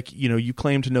why, like, you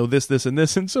claim to know this, and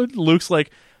this. And so Luke's like,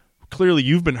 clearly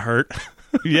you've been hurt.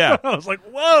 Yeah. I was like,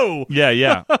 whoa.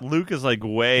 Yeah. Luke is like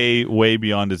way, way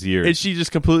beyond his years. And she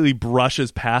just completely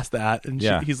brushes past that. And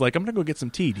he's like, I'm going to go get some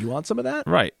tea. Do you want some of that?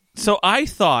 Right. So I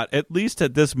thought, at least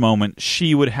at this moment,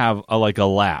 she would have a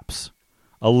lapse.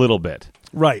 A little bit.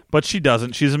 Right. But she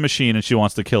doesn't. She's a machine, and she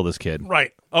wants to kill this kid.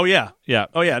 Right. Oh, yeah. Yeah.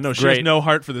 Oh, yeah. No, she has no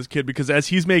heart for this kid, because as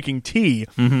he's making tea,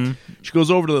 she goes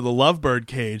over to the lovebird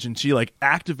cage, and she, like,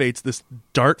 activates this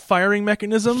dart-firing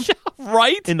mechanism.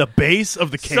 Right? In the base of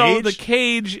the cage. So the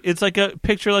cage, it's like a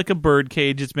picture like a bird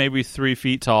cage. It's maybe 3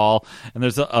 feet tall, and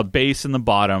there's a base in the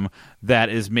bottom that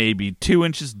is maybe 2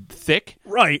 inches thick.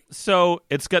 Right. So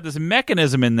it's got this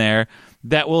mechanism in there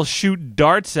that will shoot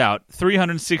darts out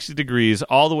 360 degrees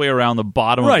all the way around the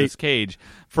bottom of this cage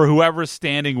for whoever's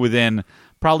standing within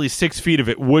probably 6 feet of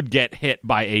it would get hit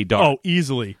by a dart. Oh,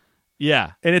 easily.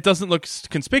 Yeah. And it doesn't look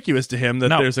conspicuous to him that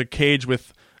there's a cage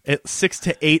with 6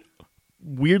 to 8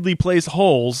 weirdly placed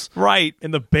holes in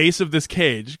the base of this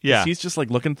cage. Yeah. He's just like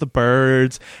looking at the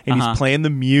birds, and he's playing the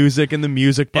music in the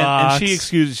music box. And she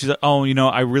excuses, she's like, oh,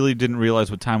 I really didn't realize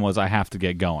what time it was. I have to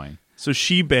get going. So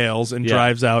she bails and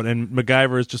drives out, and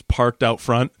MacGyver is just parked out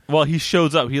front. Well, he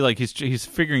shows up. He's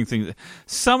figuring things.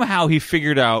 Somehow he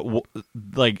figured out,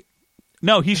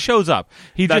 no, he shows up.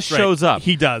 He just shows up.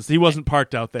 He does. He wasn't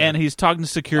parked out there. And he's talking to the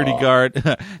security guard,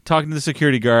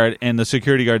 and the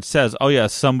security guard says, oh, yeah,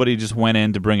 somebody just went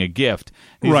in to bring a gift.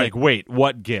 And he's like, wait,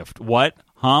 what gift? What?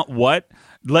 Huh? What?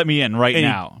 Let me in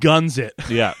now. He guns it.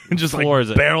 Yeah. And just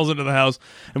barrels into the house.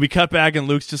 And we cut back, and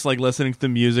Luke's just like listening to the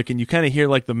music, and you kind of hear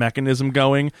like the mechanism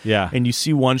going. Yeah. And you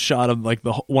see one shot of like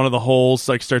one of the holes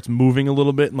like starts moving a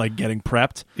little bit and like getting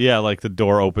prepped. Yeah, like the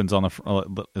door opens on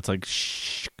the it's like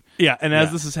shh. Yeah, and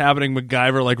as this is happening,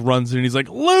 MacGyver like runs in, and he's like,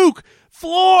 Luke,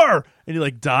 floor! And he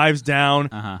like dives down,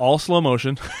 all slow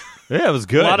motion. Yeah, it was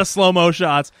good. A lot of slow-mo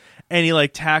shots. And he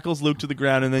like tackles Luke to the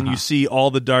ground, and then you see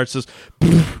all the darts just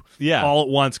all at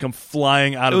once come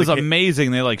flying out of the cage. It was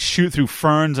amazing. They like shoot through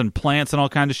ferns and plants and all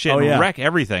kinds of shit and wreck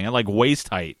everything at like waist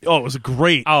height. Oh, it was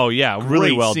great. Oh, yeah.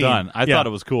 Really well scene. done. I thought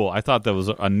it was cool. I thought that was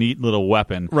a neat little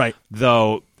weapon. Right.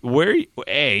 Though,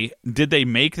 did they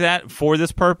make that for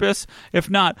this purpose? If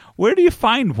not, where do you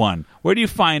find one? Where do you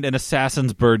find an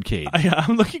assassin's bird cage?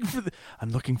 I'm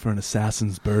looking for an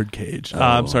assassin's bird cage.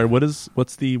 I'm sorry. What is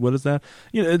that?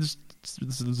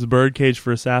 It's a bird cage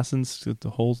for assassins with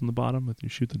the holes in the bottom that you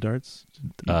shoot the darts.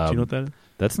 Do you know what that is?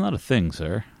 That's not a thing,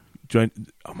 sir. Am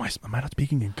I not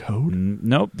speaking in code?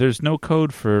 Nope. There's no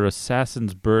code for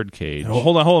assassin's bird cage. Oh,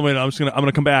 hold on. Wait, I'm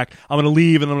gonna come back. I'm gonna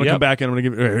leave, and I'm gonna come back, and I'm gonna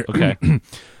give. Okay.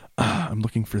 I'm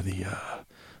looking for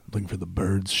the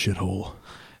bird's shithole.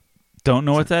 Don't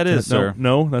know what that is, sir.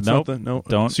 No, that's not the no.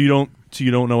 Don't. So you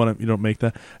don't know what you don't make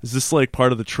that. Is this like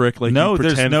part of the trick? Like no, you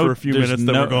pretend for a few minutes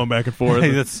that we're going back and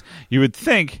forth. You would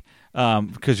think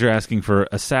because you're asking for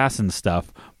assassin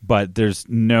stuff, but there's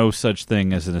no such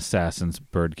thing as an assassin's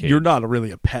bird cage. You're not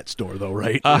really a pet store, though,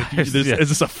 right? Is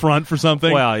this a front for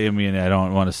something? Well, I mean, I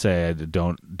don't want to say I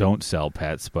don't sell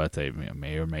pets, but they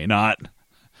may or may not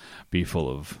be full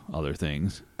of other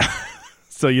things.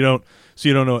 So you don't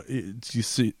know. You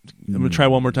see, I'm gonna try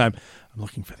one more time. I'm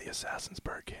looking for the assassin's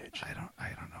bird cage. I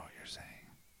don't know what you're saying.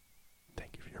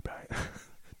 Thank you for your back.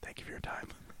 anytime.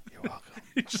 You're welcome.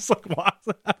 He just like walks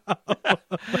out.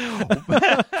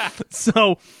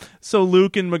 So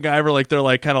Luke and MacGyver, like, they're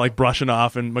like kind of like brushing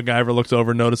off, and MacGyver looks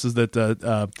over and notices that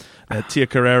Tia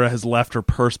Carrera has left her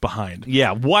purse behind.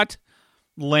 Yeah, what?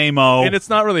 Lame-o. And it's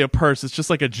not really a purse, it's just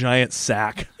like a giant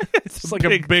sack. It's just like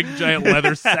a big giant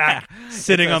leather sack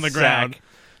sitting on the ground.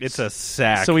 It's a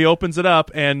sack. So he opens it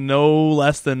up, and no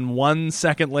less than 1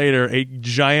 second later, a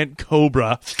giant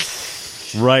cobra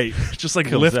just like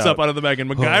lifts up out of the bag, and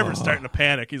MacGyver's starting to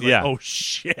panic. He's like, oh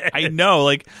shit. I know,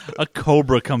 like a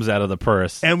cobra comes out of the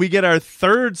purse. And we get our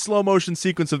third slow motion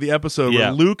sequence of the episode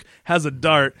where Luke has a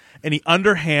dart and he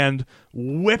underhand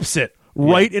whips it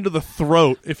right into the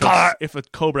throat if a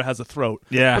cobra has a throat.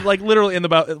 Yeah. But like literally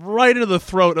right into the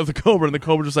throat of the cobra, and the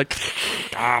cobra just like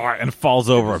and falls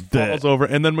over falls over,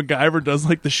 and then MacGyver does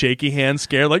like the shaky hand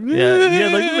scare, like like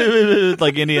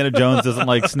Indiana Jones doesn't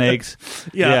like snakes.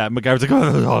 Yeah. MacGyver's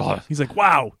like he's like,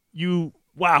 wow,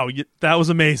 that was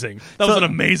amazing. That was an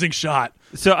amazing shot.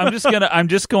 So I'm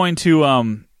just going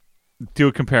to do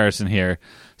a comparison here.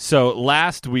 So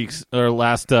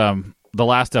the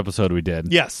last episode we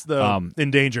did. Yes, the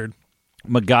endangered.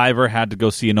 MacGyver had to go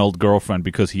see an old girlfriend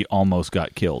because he almost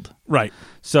got killed. Right.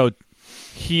 So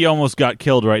he almost got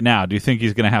killed right now. Do you think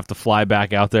he's going to have to fly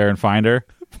back out there and find her?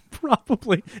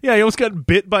 Probably. Yeah, he almost got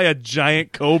bit by a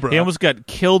giant cobra. He almost got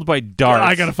killed by darts.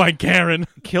 I got to find Karen.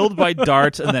 Killed by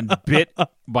darts and then bit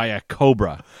by a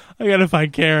cobra. I got to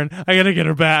find Karen. I got to get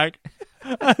her back.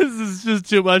 This is just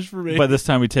too much for me. By this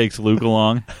time he takes Luke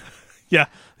along. Yeah,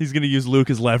 he's going to use Luke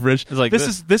as leverage. It's like,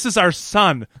 this is our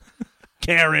son,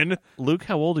 Karen. Luke,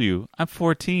 how old are you? I'm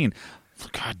 14.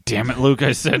 God damn it, Luke!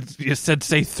 You said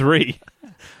say 3.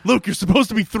 Luke, you're supposed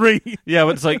to be 3. Yeah,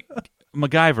 but it's like,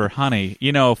 MacGyver, honey,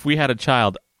 if we had a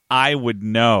child, I would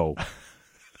know.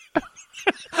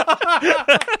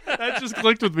 That just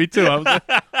clicked with me too. I was like,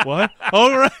 what?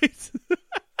 All right.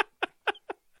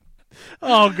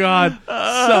 Oh God.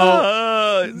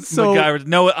 So MacGyver,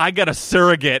 no, I got a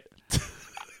surrogate.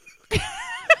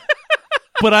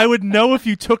 But I would know if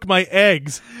you took my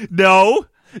eggs. No,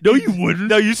 you wouldn't.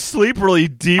 No, you sleep really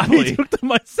deeply. I took them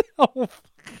myself.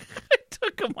 I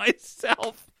took them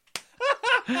myself.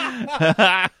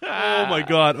 Oh my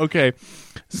God. Okay.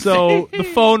 So the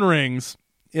phone rings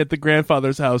at the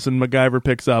grandfather's house, and MacGyver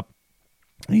picks up.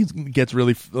 He gets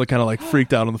really kind of like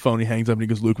freaked out on the phone. He hangs up and he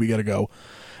goes, Luke, we got to go.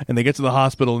 And they get to the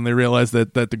hospital, and they realize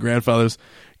that the grandfather's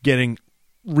getting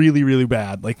really, really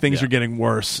bad. Like things are getting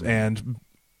worse. And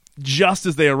just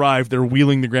as they arrive, they're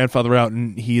wheeling the grandfather out,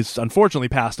 and he's unfortunately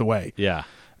passed away. Yeah.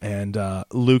 And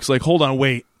Luke's like, hold on,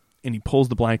 wait. And he pulls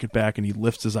the blanket back, and he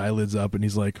lifts his eyelids up, and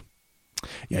he's like,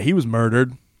 yeah, he was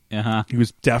murdered. Uh-huh. He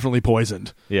was definitely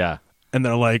poisoned. Yeah. And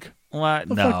they're like, what?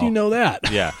 The fuck do you know that?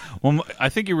 Yeah. Well, I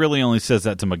think he really only says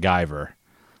that to MacGyver.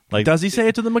 Like, does he say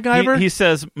it to the MacGyver? He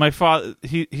says, my father,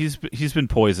 he's been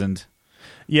poisoned.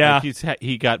 Yeah. Like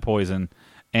he got poisoned.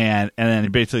 And then he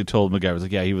basically told MacGyver,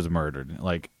 like, yeah, he was murdered.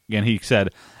 Like, and he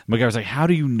said, MacGyver's like, how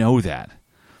do you know that?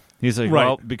 He's like,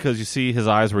 well, because you see his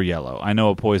eyes were yellow. I know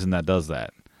a poison that does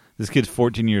that. This kid's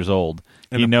 14 years old.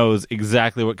 He knows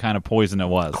exactly what kind of poison it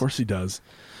was. Of course he does.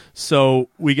 So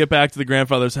we get back to the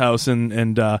grandfather's house, and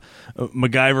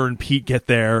MacGyver and Pete get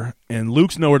there, and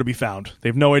Luke's nowhere to be found. They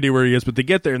have no idea where he is, but they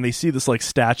get there, and they see this like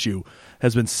statue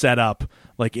has been set up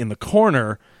like in the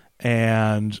corner,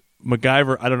 and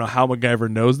MacGyver, I don't know how MacGyver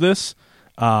knows this,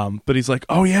 but he's like,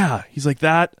 oh yeah, he's like,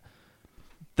 that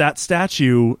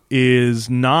statue is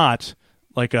not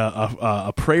like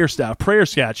a prayer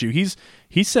statue.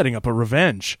 He's setting up a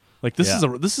revenge. Like this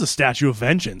is a statue of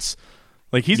vengeance.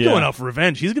 Like he's going out for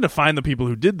revenge. He's going to find the people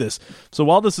who did this. So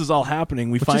while this is all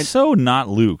happening, Which is so not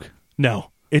Luke.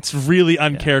 No, it's really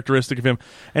uncharacteristic of him.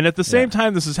 And at the same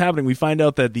time this is happening, we find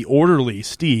out that the orderly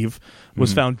Steve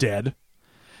was found dead.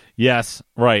 Yes,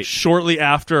 right. Shortly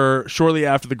after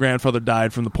the grandfather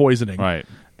died from the poisoning. Right.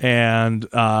 And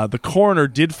the coroner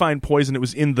did find poison. It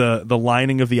was in the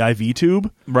lining of the IV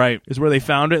tube. Right. Is where they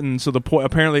found it. And so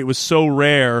apparently it was so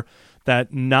rare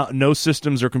that no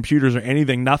systems or computers or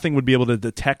anything, nothing would be able to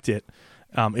detect it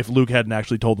if Luke hadn't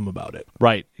actually told them about it.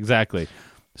 Right, exactly.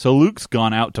 So Luke's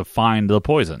gone out to find the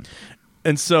poison.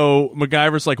 And so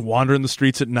MacGyver's like wandering the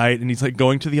streets at night, and he's like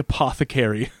going to the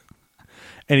apothecary.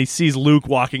 And he sees Luke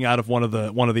walking out of one of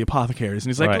the apothecaries, and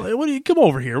he's like, "What do you come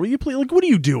over here? Will you please? Like, what are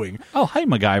you doing?" Oh, hi,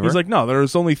 MacGyver. He's like, "No,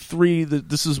 there's only 3.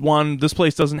 This is one. This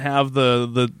place doesn't have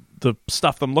the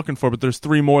stuff I'm looking for, but there's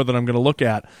 3 more that I'm going to look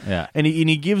at." Yeah. And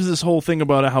he gives this whole thing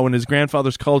about how in his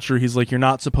grandfather's culture, he's like, "You're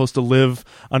not supposed to live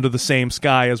under the same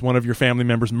sky as one of your family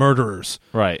members' murderers."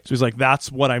 Right. So he's like, "That's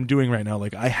what I'm doing right now.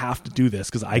 Like, I have to do this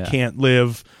because I can't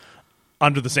live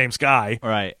under the same sky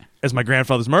right. as my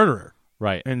grandfather's murderer.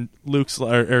 Right. And Luke's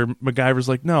or MacGyver's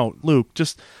like, no, Luke,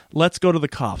 just let's go to the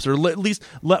cops, or at least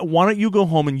why don't you go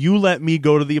home and you let me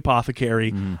go to the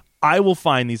apothecary? I will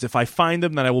find these. If I find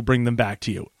them, then I will bring them back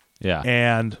to you. Yeah.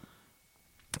 And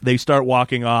they start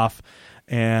walking off.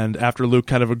 And after Luke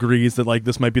kind of agrees that like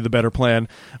this might be the better plan,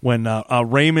 when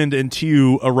Raymond and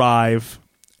Tew arrive,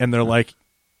 and they're like,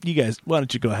 "You guys, why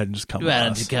don't you go ahead and just come? Why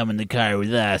don't you come in the car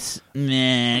with us?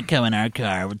 Nah, come in our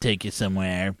car. We'll take you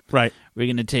somewhere. Right. We're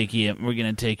gonna take you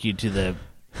to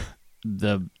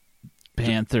the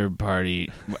Panther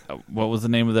Party. What was the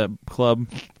name of that club?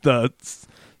 The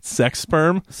Sex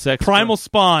Sperm? Primal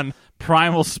Spawn.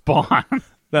 Primal Spawn.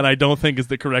 That I don't think is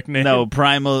the correct name. No,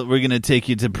 Primal. We're gonna take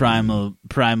you to Primal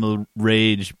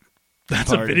Rage. That's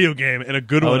party. A video game and a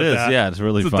good one. Oh, it is. That. Yeah, it's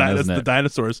really fun. It's the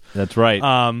dinosaurs. That's right.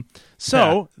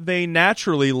 So they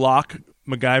naturally lock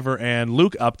MacGyver and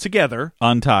Luke up together,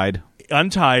 untied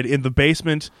in the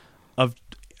basement of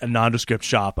a nondescript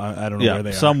shop. I don't know where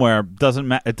they are. Somewhere.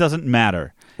 It doesn't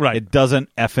matter. Right. It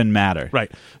doesn't effing matter. Right.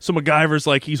 So MacGyver's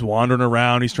like, he's wandering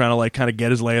around. He's trying to like kind of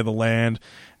get his lay of the land.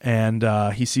 And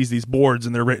he sees these boards,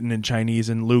 and they're written in Chinese,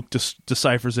 and Luke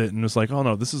deciphers it and is like, oh,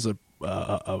 no, this is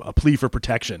a plea for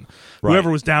protection. Right. Whoever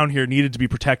was down here needed to be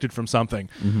protected from something.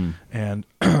 Mm-hmm. And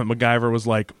MacGyver was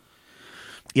like,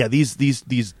 yeah,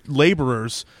 these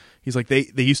laborers, he's like, they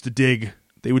used to dig,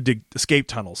 they would dig escape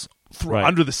tunnels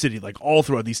under the city, like all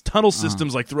throughout these tunnel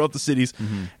systems, like throughout the cities.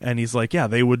 Mm-hmm. And he's like, yeah,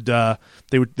 they would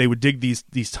dig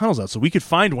these tunnels out, so we could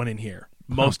find one in here.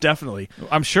 Most definitely.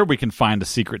 I'm sure we can find a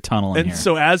secret tunnel in here. And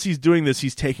so as he's doing this,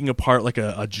 he's taking apart like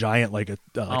a giant, like a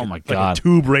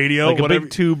tube radio. Like a big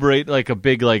tube radio, like a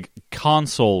big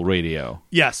console radio.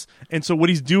 Yes. And so what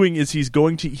he's doing is he's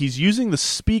using the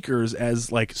speakers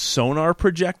as like sonar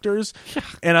projectors.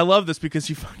 And I love this because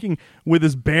he fucking, with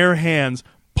his bare hands,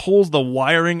 pulls the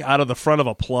wiring out of the front of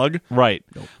a plug. Right.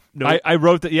 Nope. I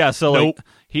wrote that, yeah, so nope.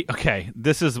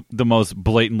 This is the most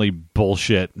blatantly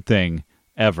bullshit thing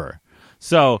ever.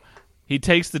 So he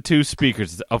takes the two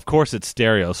speakers. Of course, it's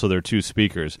stereo, so they're two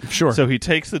speakers. Sure. So he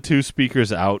takes the two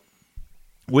speakers out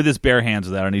with his bare hands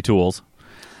without any tools.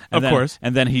 Of course.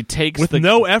 And then he takes with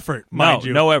no effort, mind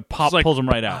you. No effort. Pulls them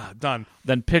right out. Done.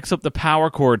 Then picks up the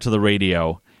power cord to the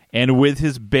radio, and with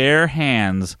his bare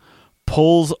hands,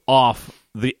 pulls off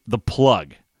the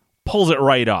plug. Pulls it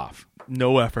right off.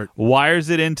 No effort. Wires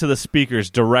it into the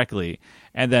speakers directly,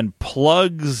 and then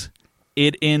plugs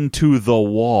it into the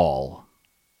wall.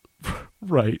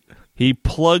 Right. He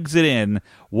plugs it in,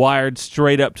 wired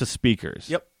straight up to speakers.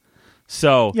 Yep.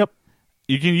 So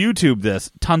you can YouTube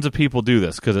this. Tons of people do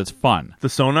this because it's fun. The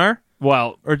sonar?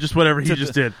 Well, or just whatever he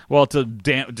just did. Well, to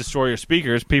destroy your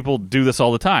speakers, people do this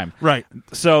all the time. Right.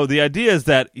 So the idea is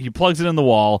that he plugs it in the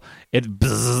wall, it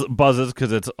buzzes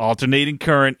because it's alternating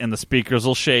current, and the speakers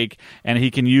will shake, and he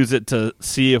can use it to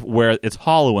see where it's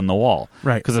hollow in the wall.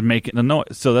 Right. Because it's making a noise.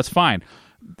 So that's fine.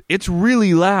 It's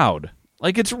really loud.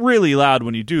 Like, it's really loud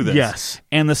when you do this. Yes.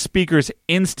 And the speakers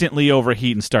instantly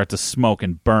overheat and start to smoke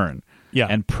and burn. Yeah.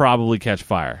 And probably catch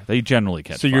fire. They generally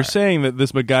catch fire. So you're saying that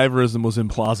this MacGyverism was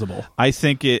implausible? I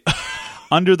think it,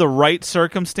 under the right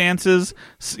circumstances,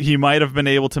 he might have been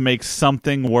able to make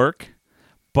something work.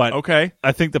 But okay.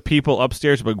 I think the people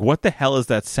upstairs were like, what the hell is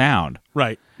that sound?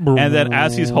 Right. And then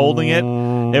as he's holding it,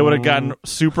 it would have gotten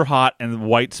super hot and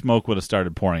white smoke would have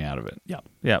started pouring out of it. Yep.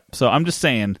 Yep. So I'm just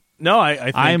saying. No,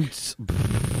 I think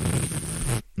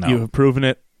you have proven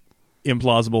it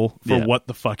implausible for what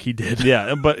the fuck he did.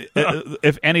 Yeah, but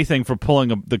if anything, for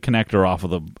pulling the connector off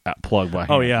of the plug by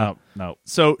hand. Oh, yeah. No.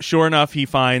 So, sure enough, he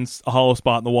finds a hollow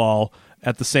spot in the wall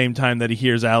at the same time that he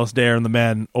hears Alistair and the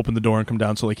men open the door and come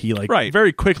down. So, he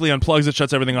very quickly unplugs it,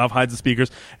 shuts everything off, hides the speakers,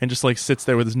 and just, sits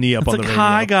there with his knee up on the radio.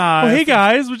 Hi, guys. Oh, hey,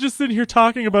 guys. We're just sitting here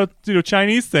talking about,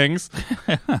 Chinese things.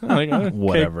 Okay,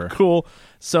 whatever. Cool.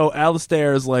 So,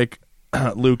 Alistair is like,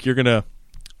 Luke, you're gonna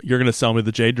sell me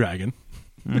the Jade Dragon.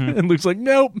 Mm-hmm. And Luke's like,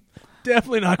 nope,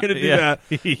 definitely not going to do that.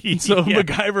 So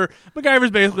MacGyver's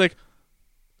basically like,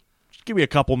 just give me a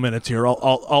couple minutes here.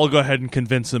 I'll go ahead and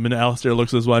convince him. And Alistair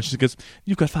looks at his watch and goes,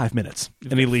 you've got 5 minutes.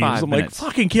 And he leaves. I'm like,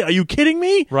 fucking kid, are you kidding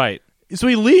me? Right. So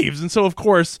he leaves. And so, of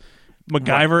course,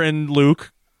 MacGyver and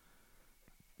Luke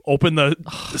open the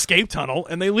escape tunnel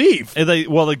and they leave. And they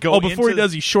go. Before he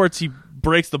does, he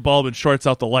breaks the bulb and shorts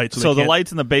out the light. So the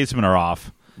lights in the basement are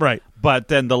off. Right. But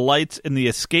then the lights in the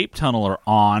escape tunnel are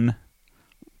on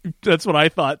That's what I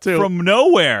thought too. From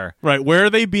nowhere. Right. Where are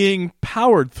they being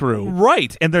powered through?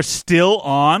 Right. And they're still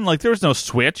on? Like, there was no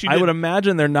switch. I would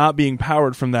imagine they're not being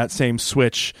powered from that same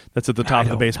switch that's at the top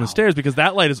of the basement stairs, because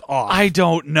that light is off. I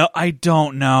don't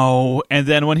know. And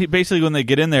then when they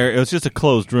get in there, it was just a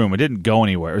closed room. It didn't go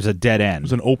anywhere. It was a dead end. It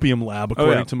was an opium lab,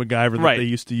 according to MacGyver, that they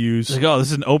used to use. Like, this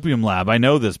is an opium lab. I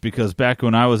know this because back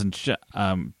when I was in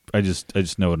I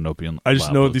just know what an opium lab I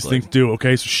just know what these things do,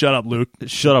 okay? So shut up, Luke.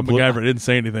 Shut up, Luke. MacGyver didn't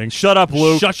say anything. Shut up,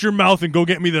 Luke. Shut your mouth and go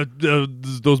get me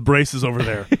those braces over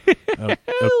there.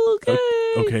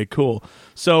 Okay, cool.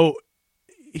 So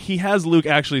he has Luke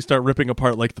actually start ripping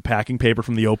apart like the packing paper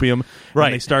from the opium. Right.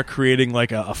 And they start creating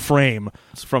like a frame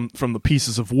from the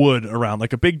pieces of wood around,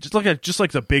 like a big, just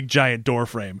like the big giant door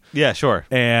frame. Yeah, sure.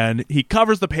 And he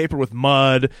covers the paper with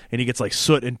mud, and he gets like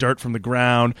soot and dirt from the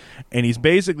ground. And he's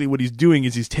basically, what he's doing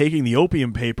is he's taking the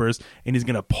opium papers and he's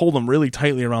going to pull them really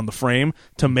tightly around the frame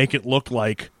to make it look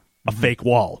like a fake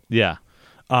wall. Yeah.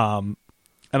 And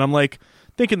I'm like,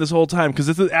 thinking this whole time, because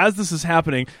as this is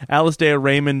happening, Alistair,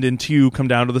 Raymond, and Tew come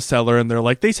down to the cellar, and they're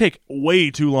like, they take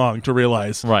way too long to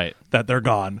realize that they're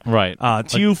gone. Right.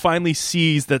 Tew finally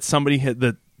sees that somebody had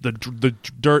the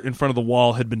dirt in front of the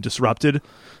wall had been disrupted.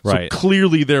 Right. So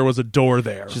clearly there was a door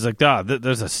there. She's like,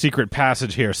 there's a secret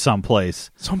passage here someplace.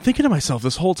 So I'm thinking to myself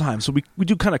this whole time. So we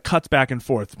do kind of cuts back and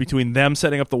forth between them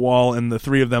setting up the wall and the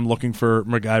three of them looking for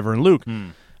MacGyver and Luke.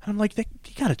 And I'm like, you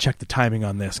got to check the timing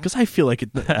on this, because I feel like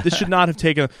this should not have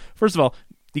taken. First of all,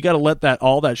 you got to let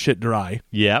all that shit dry.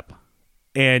 Yep.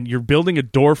 And you're building a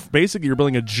door. Basically, you're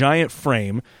building a giant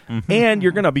frame, and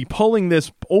you're going to be pulling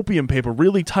this opium paper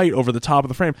really tight over the top of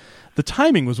the frame. The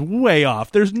timing was way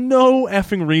off. There's no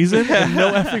effing reason and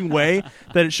no effing way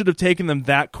that it should have taken them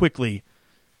that quickly.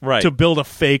 Right. To build a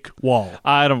fake wall.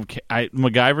 I don't care.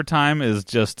 MacGyver time is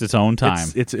just its own time.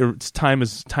 It's time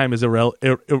is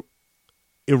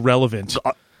irrelevant.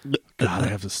 God, I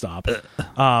have to stop.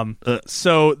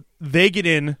 So they get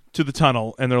in to the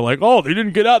tunnel, and they're like, "Oh, they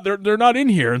didn't get out. They're not in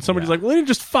here." And somebody's like, "Well, they didn't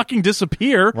just fucking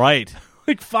disappear." Right.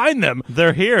 Like, find them.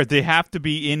 They're here. They have to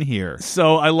be in here.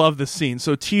 So I love this scene.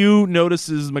 So Tew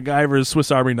notices MacGyver's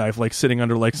Swiss Army knife like sitting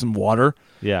under like some water.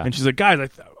 Yeah. And she's like, "Guys,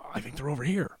 I think they're over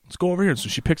here. Let's go over here." So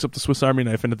she picks up the Swiss Army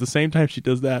knife, and at the same time she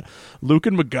does that, Luke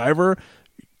and MacGyver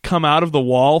come out of the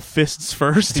wall fists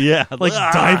first. Yeah. Like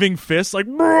diving fists, like,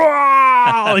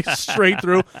 like straight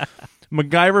through.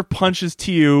 MacGyver punches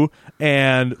Tew,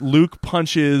 and Luke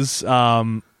punches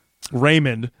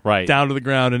Raymond down to the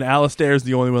ground, and Alistair is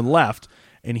the only one left.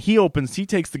 And he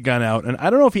takes the gun out, and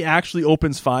I don't know if he actually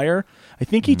opens fire. I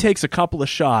think he takes a couple of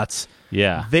shots.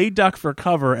 Yeah. They duck for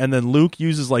cover, and then Luke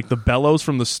uses like the bellows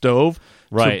from the stove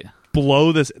to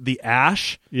blow the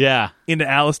ash into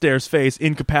Alistair's face,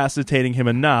 incapacitating him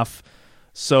enough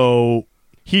so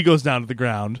he goes down to the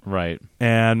ground. Right.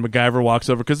 And MacGyver walks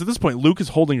over, because at this point Luke is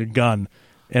holding a gun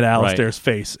in Alistair's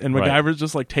face, and MacGyver's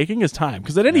just like taking his time,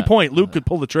 because at any point Luke could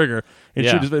pull the trigger and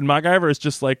shoot his, and MacGyver is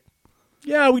just like,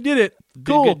 "Yeah, we did it.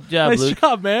 Cool. Good job, nice Luke.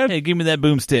 job, man. Hey, give me that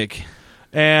boomstick."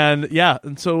 And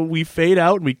and so we fade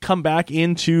out and we come back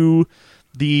into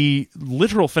the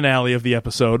literal finale of the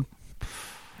episode.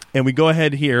 And we go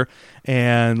ahead here,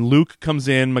 and Luke comes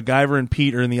in. MacGyver and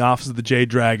Pete are in the office of the Jade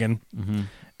Dragon,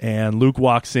 and Luke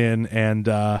walks in,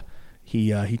 and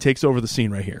he takes over the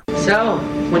scene right here. So,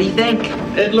 what do you think?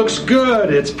 It looks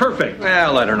good. It's perfect.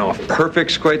 Well, I don't know if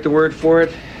perfect's quite the word for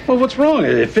it. Well, what's wrong?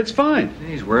 It fits fine.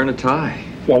 He's wearing a tie.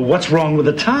 Well, what's wrong with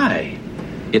a tie?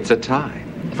 It's a tie.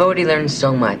 I've already learned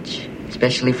so much,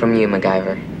 especially from you,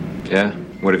 MacGyver. Yeah?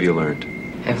 What have you learned?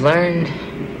 I've learned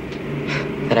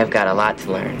that I've got a lot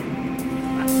to learn.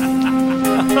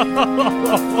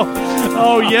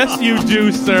 Oh, yes, you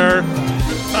do, sir.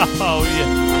 Oh,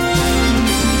 yeah.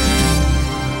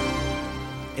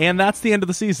 And that's the end of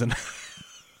the season.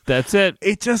 That's it.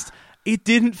 It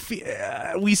didn't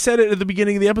we said it at the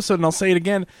beginning of the episode, and I'll say it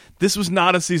again. This was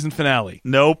not a season finale.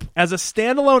 Nope. As a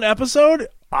standalone episode,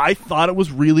 I thought it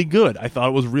was really good. I thought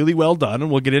it was really well done,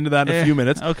 and we'll get into that in a few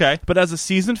minutes. Okay. But as a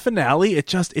season finale, it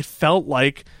felt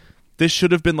like this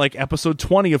should have been like episode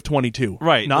 20 of 22.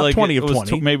 Right. Not like 20 it of was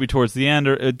 20. Maybe towards the end,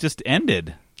 or it just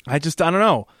ended. I don't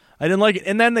know. I didn't like it.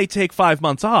 And then they take 5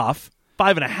 months off.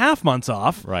 5.5 months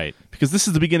off. Right. Because this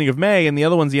is the beginning of May, and the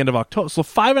other one's the end of October. So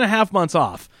 5.5 months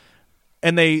off.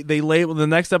 And they label the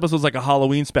next episode's like a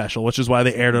Halloween special, which is why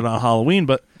they aired it on Halloween.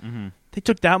 But they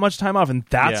took that much time off, and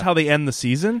that's how they end the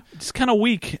season. It's kind of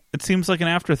weak. It seems like an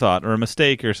afterthought or a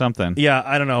mistake or something. Yeah,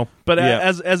 I don't know. But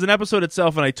as an episode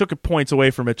itself, and I took points away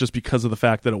from it just because of the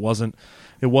fact that it wasn't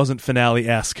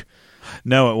finale-esque.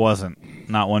 No, it wasn't.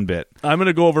 Not one bit. I'm going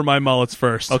to go over my mullets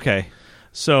first. Okay.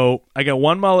 So I got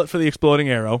one mullet for the exploding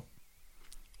arrow,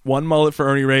 1 mullet for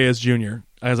Ernie Reyes Jr.,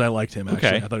 as I liked him, actually.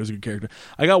 Okay. I thought he was a good character.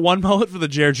 I got 1 mullet for the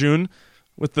Jer June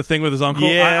with the thing with his uncle.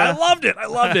 Yeah. I loved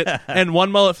it. And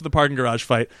 1 mullet for the parking garage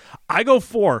fight. I go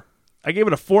 4. I gave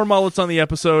it a 4 mullets on the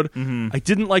episode. Mm-hmm. I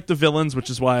didn't like the villains, which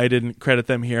is why I didn't credit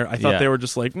them here. I thought they were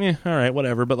just like, all right,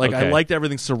 whatever. But like, I liked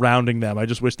everything surrounding them. I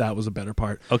just wish that was a better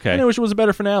part. Okay. And I wish it was a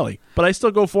better finale. But I still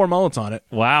go 4 mullets on it.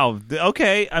 Wow.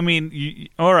 Okay. I mean,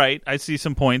 all right. I see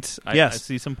some points. Yes. I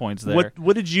see some points there.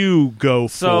 What did you go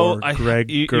so for, Greg?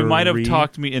 You might have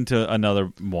talked me into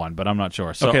another one, but I'm not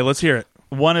sure. So okay, let's hear it.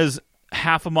 one is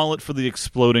half a mullet for the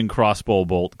exploding crossbow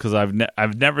bolt, because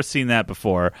I've never seen that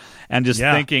before, and just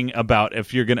thinking about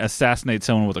if you're going to assassinate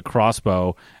someone with a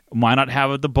crossbow, why not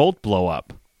have the bolt blow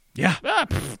up? Yeah.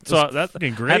 So that's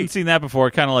fucking great. I hadn't seen that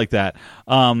before, kind of like that.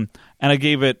 And I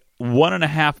gave it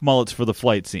 1.5 mullets for the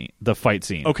fight scene.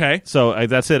 Okay. So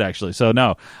that's it, actually. So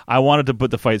no, I wanted to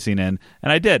put the fight scene in,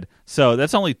 and I did. So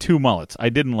that's only 2 mullets. I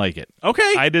didn't like it.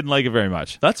 Okay. I didn't like it very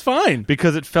much. That's fine.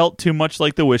 Because it felt too much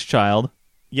like The Wish Child.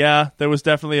 Yeah, there was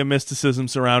definitely a mysticism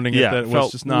surrounding it that felt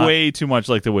was just not way too much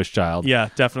like The Wish Child. Yeah,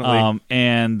 definitely.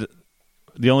 And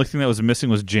the only thing that was missing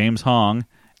was James Hong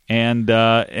and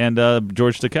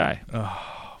George Takei.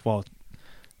 Well,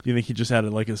 do you think he just had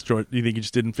it like his George? Do you think he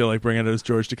just didn't feel like bringing out his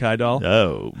George Takei doll?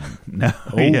 No.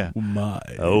 Oh my!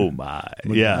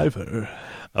 MacGyver.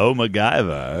 Oh,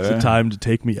 MacGyver. Is it time to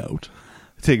take me out?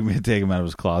 Take him out of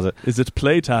his closet. Is it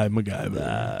playtime,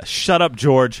 MacGyver? Shut up,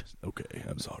 George. Okay,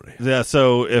 I'm sorry. Yeah.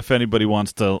 So if anybody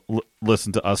wants to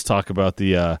listen to us talk about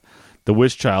the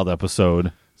Wish Child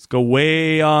episode, let's go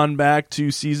way on back to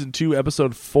season 2,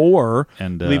 episode 4.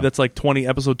 And I believe that's like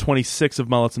episode 26 of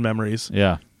Mullets and Memories.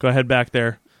 Yeah. Go ahead back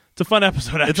there. It's a fun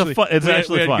episode. Actually, It's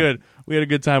actually fun. We had a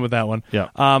good time with that one. Yeah.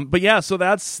 But yeah, so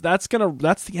that's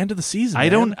the end of the season. I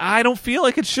man. don't feel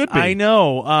like it should be. I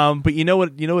know. But you know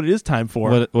what it is time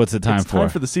for? What's it time it's for? Time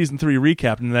for the season 3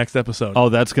 recap in the next episode. Oh,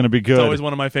 that's going to be good. It's always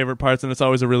one of my favorite parts, and it's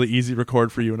always a really easy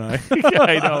record for you and I. Yeah,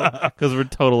 I know, because we're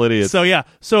total idiots. So yeah,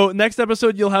 next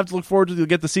episode you'll have to look forward to. You'll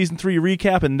get the season 3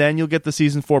 recap, and then you'll get the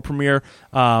season 4 premiere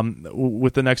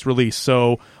with the next release.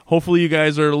 So hopefully you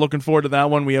guys are looking forward to that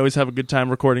one. We always have a good time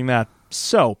recording that.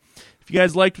 So if you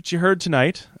guys liked what you heard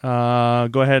tonight, go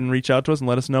ahead and reach out to us and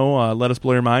let us know. Let us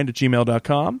blow your mind at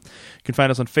gmail.com. You can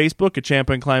find us on Facebook at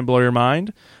Champa and Klein Blow Your Mind.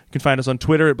 You can find us on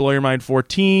Twitter at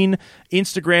blowyourmind14.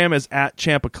 Instagram is at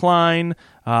Champa Klein.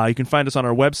 You can find us on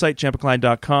our website,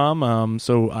 champaklein.com.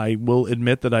 So I will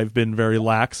admit that I've been very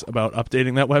lax about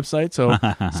updating that website. So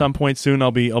some point soon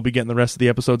I'll be getting the rest of the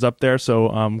episodes up there.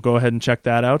 So go ahead and check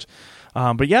that out.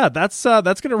 But yeah, that's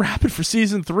going to wrap it for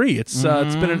season 3. It's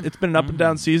been an up and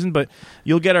down season, but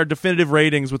you'll get our definitive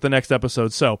ratings with the next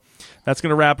episode. So that's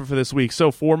going to wrap it for this week.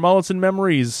 So for Mullets and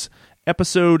Memories,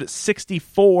 episode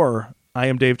 64. I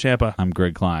am Dave Champa. I'm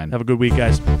Greg Klein. Have a good week,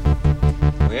 guys.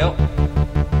 Well,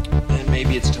 then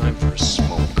maybe it's time for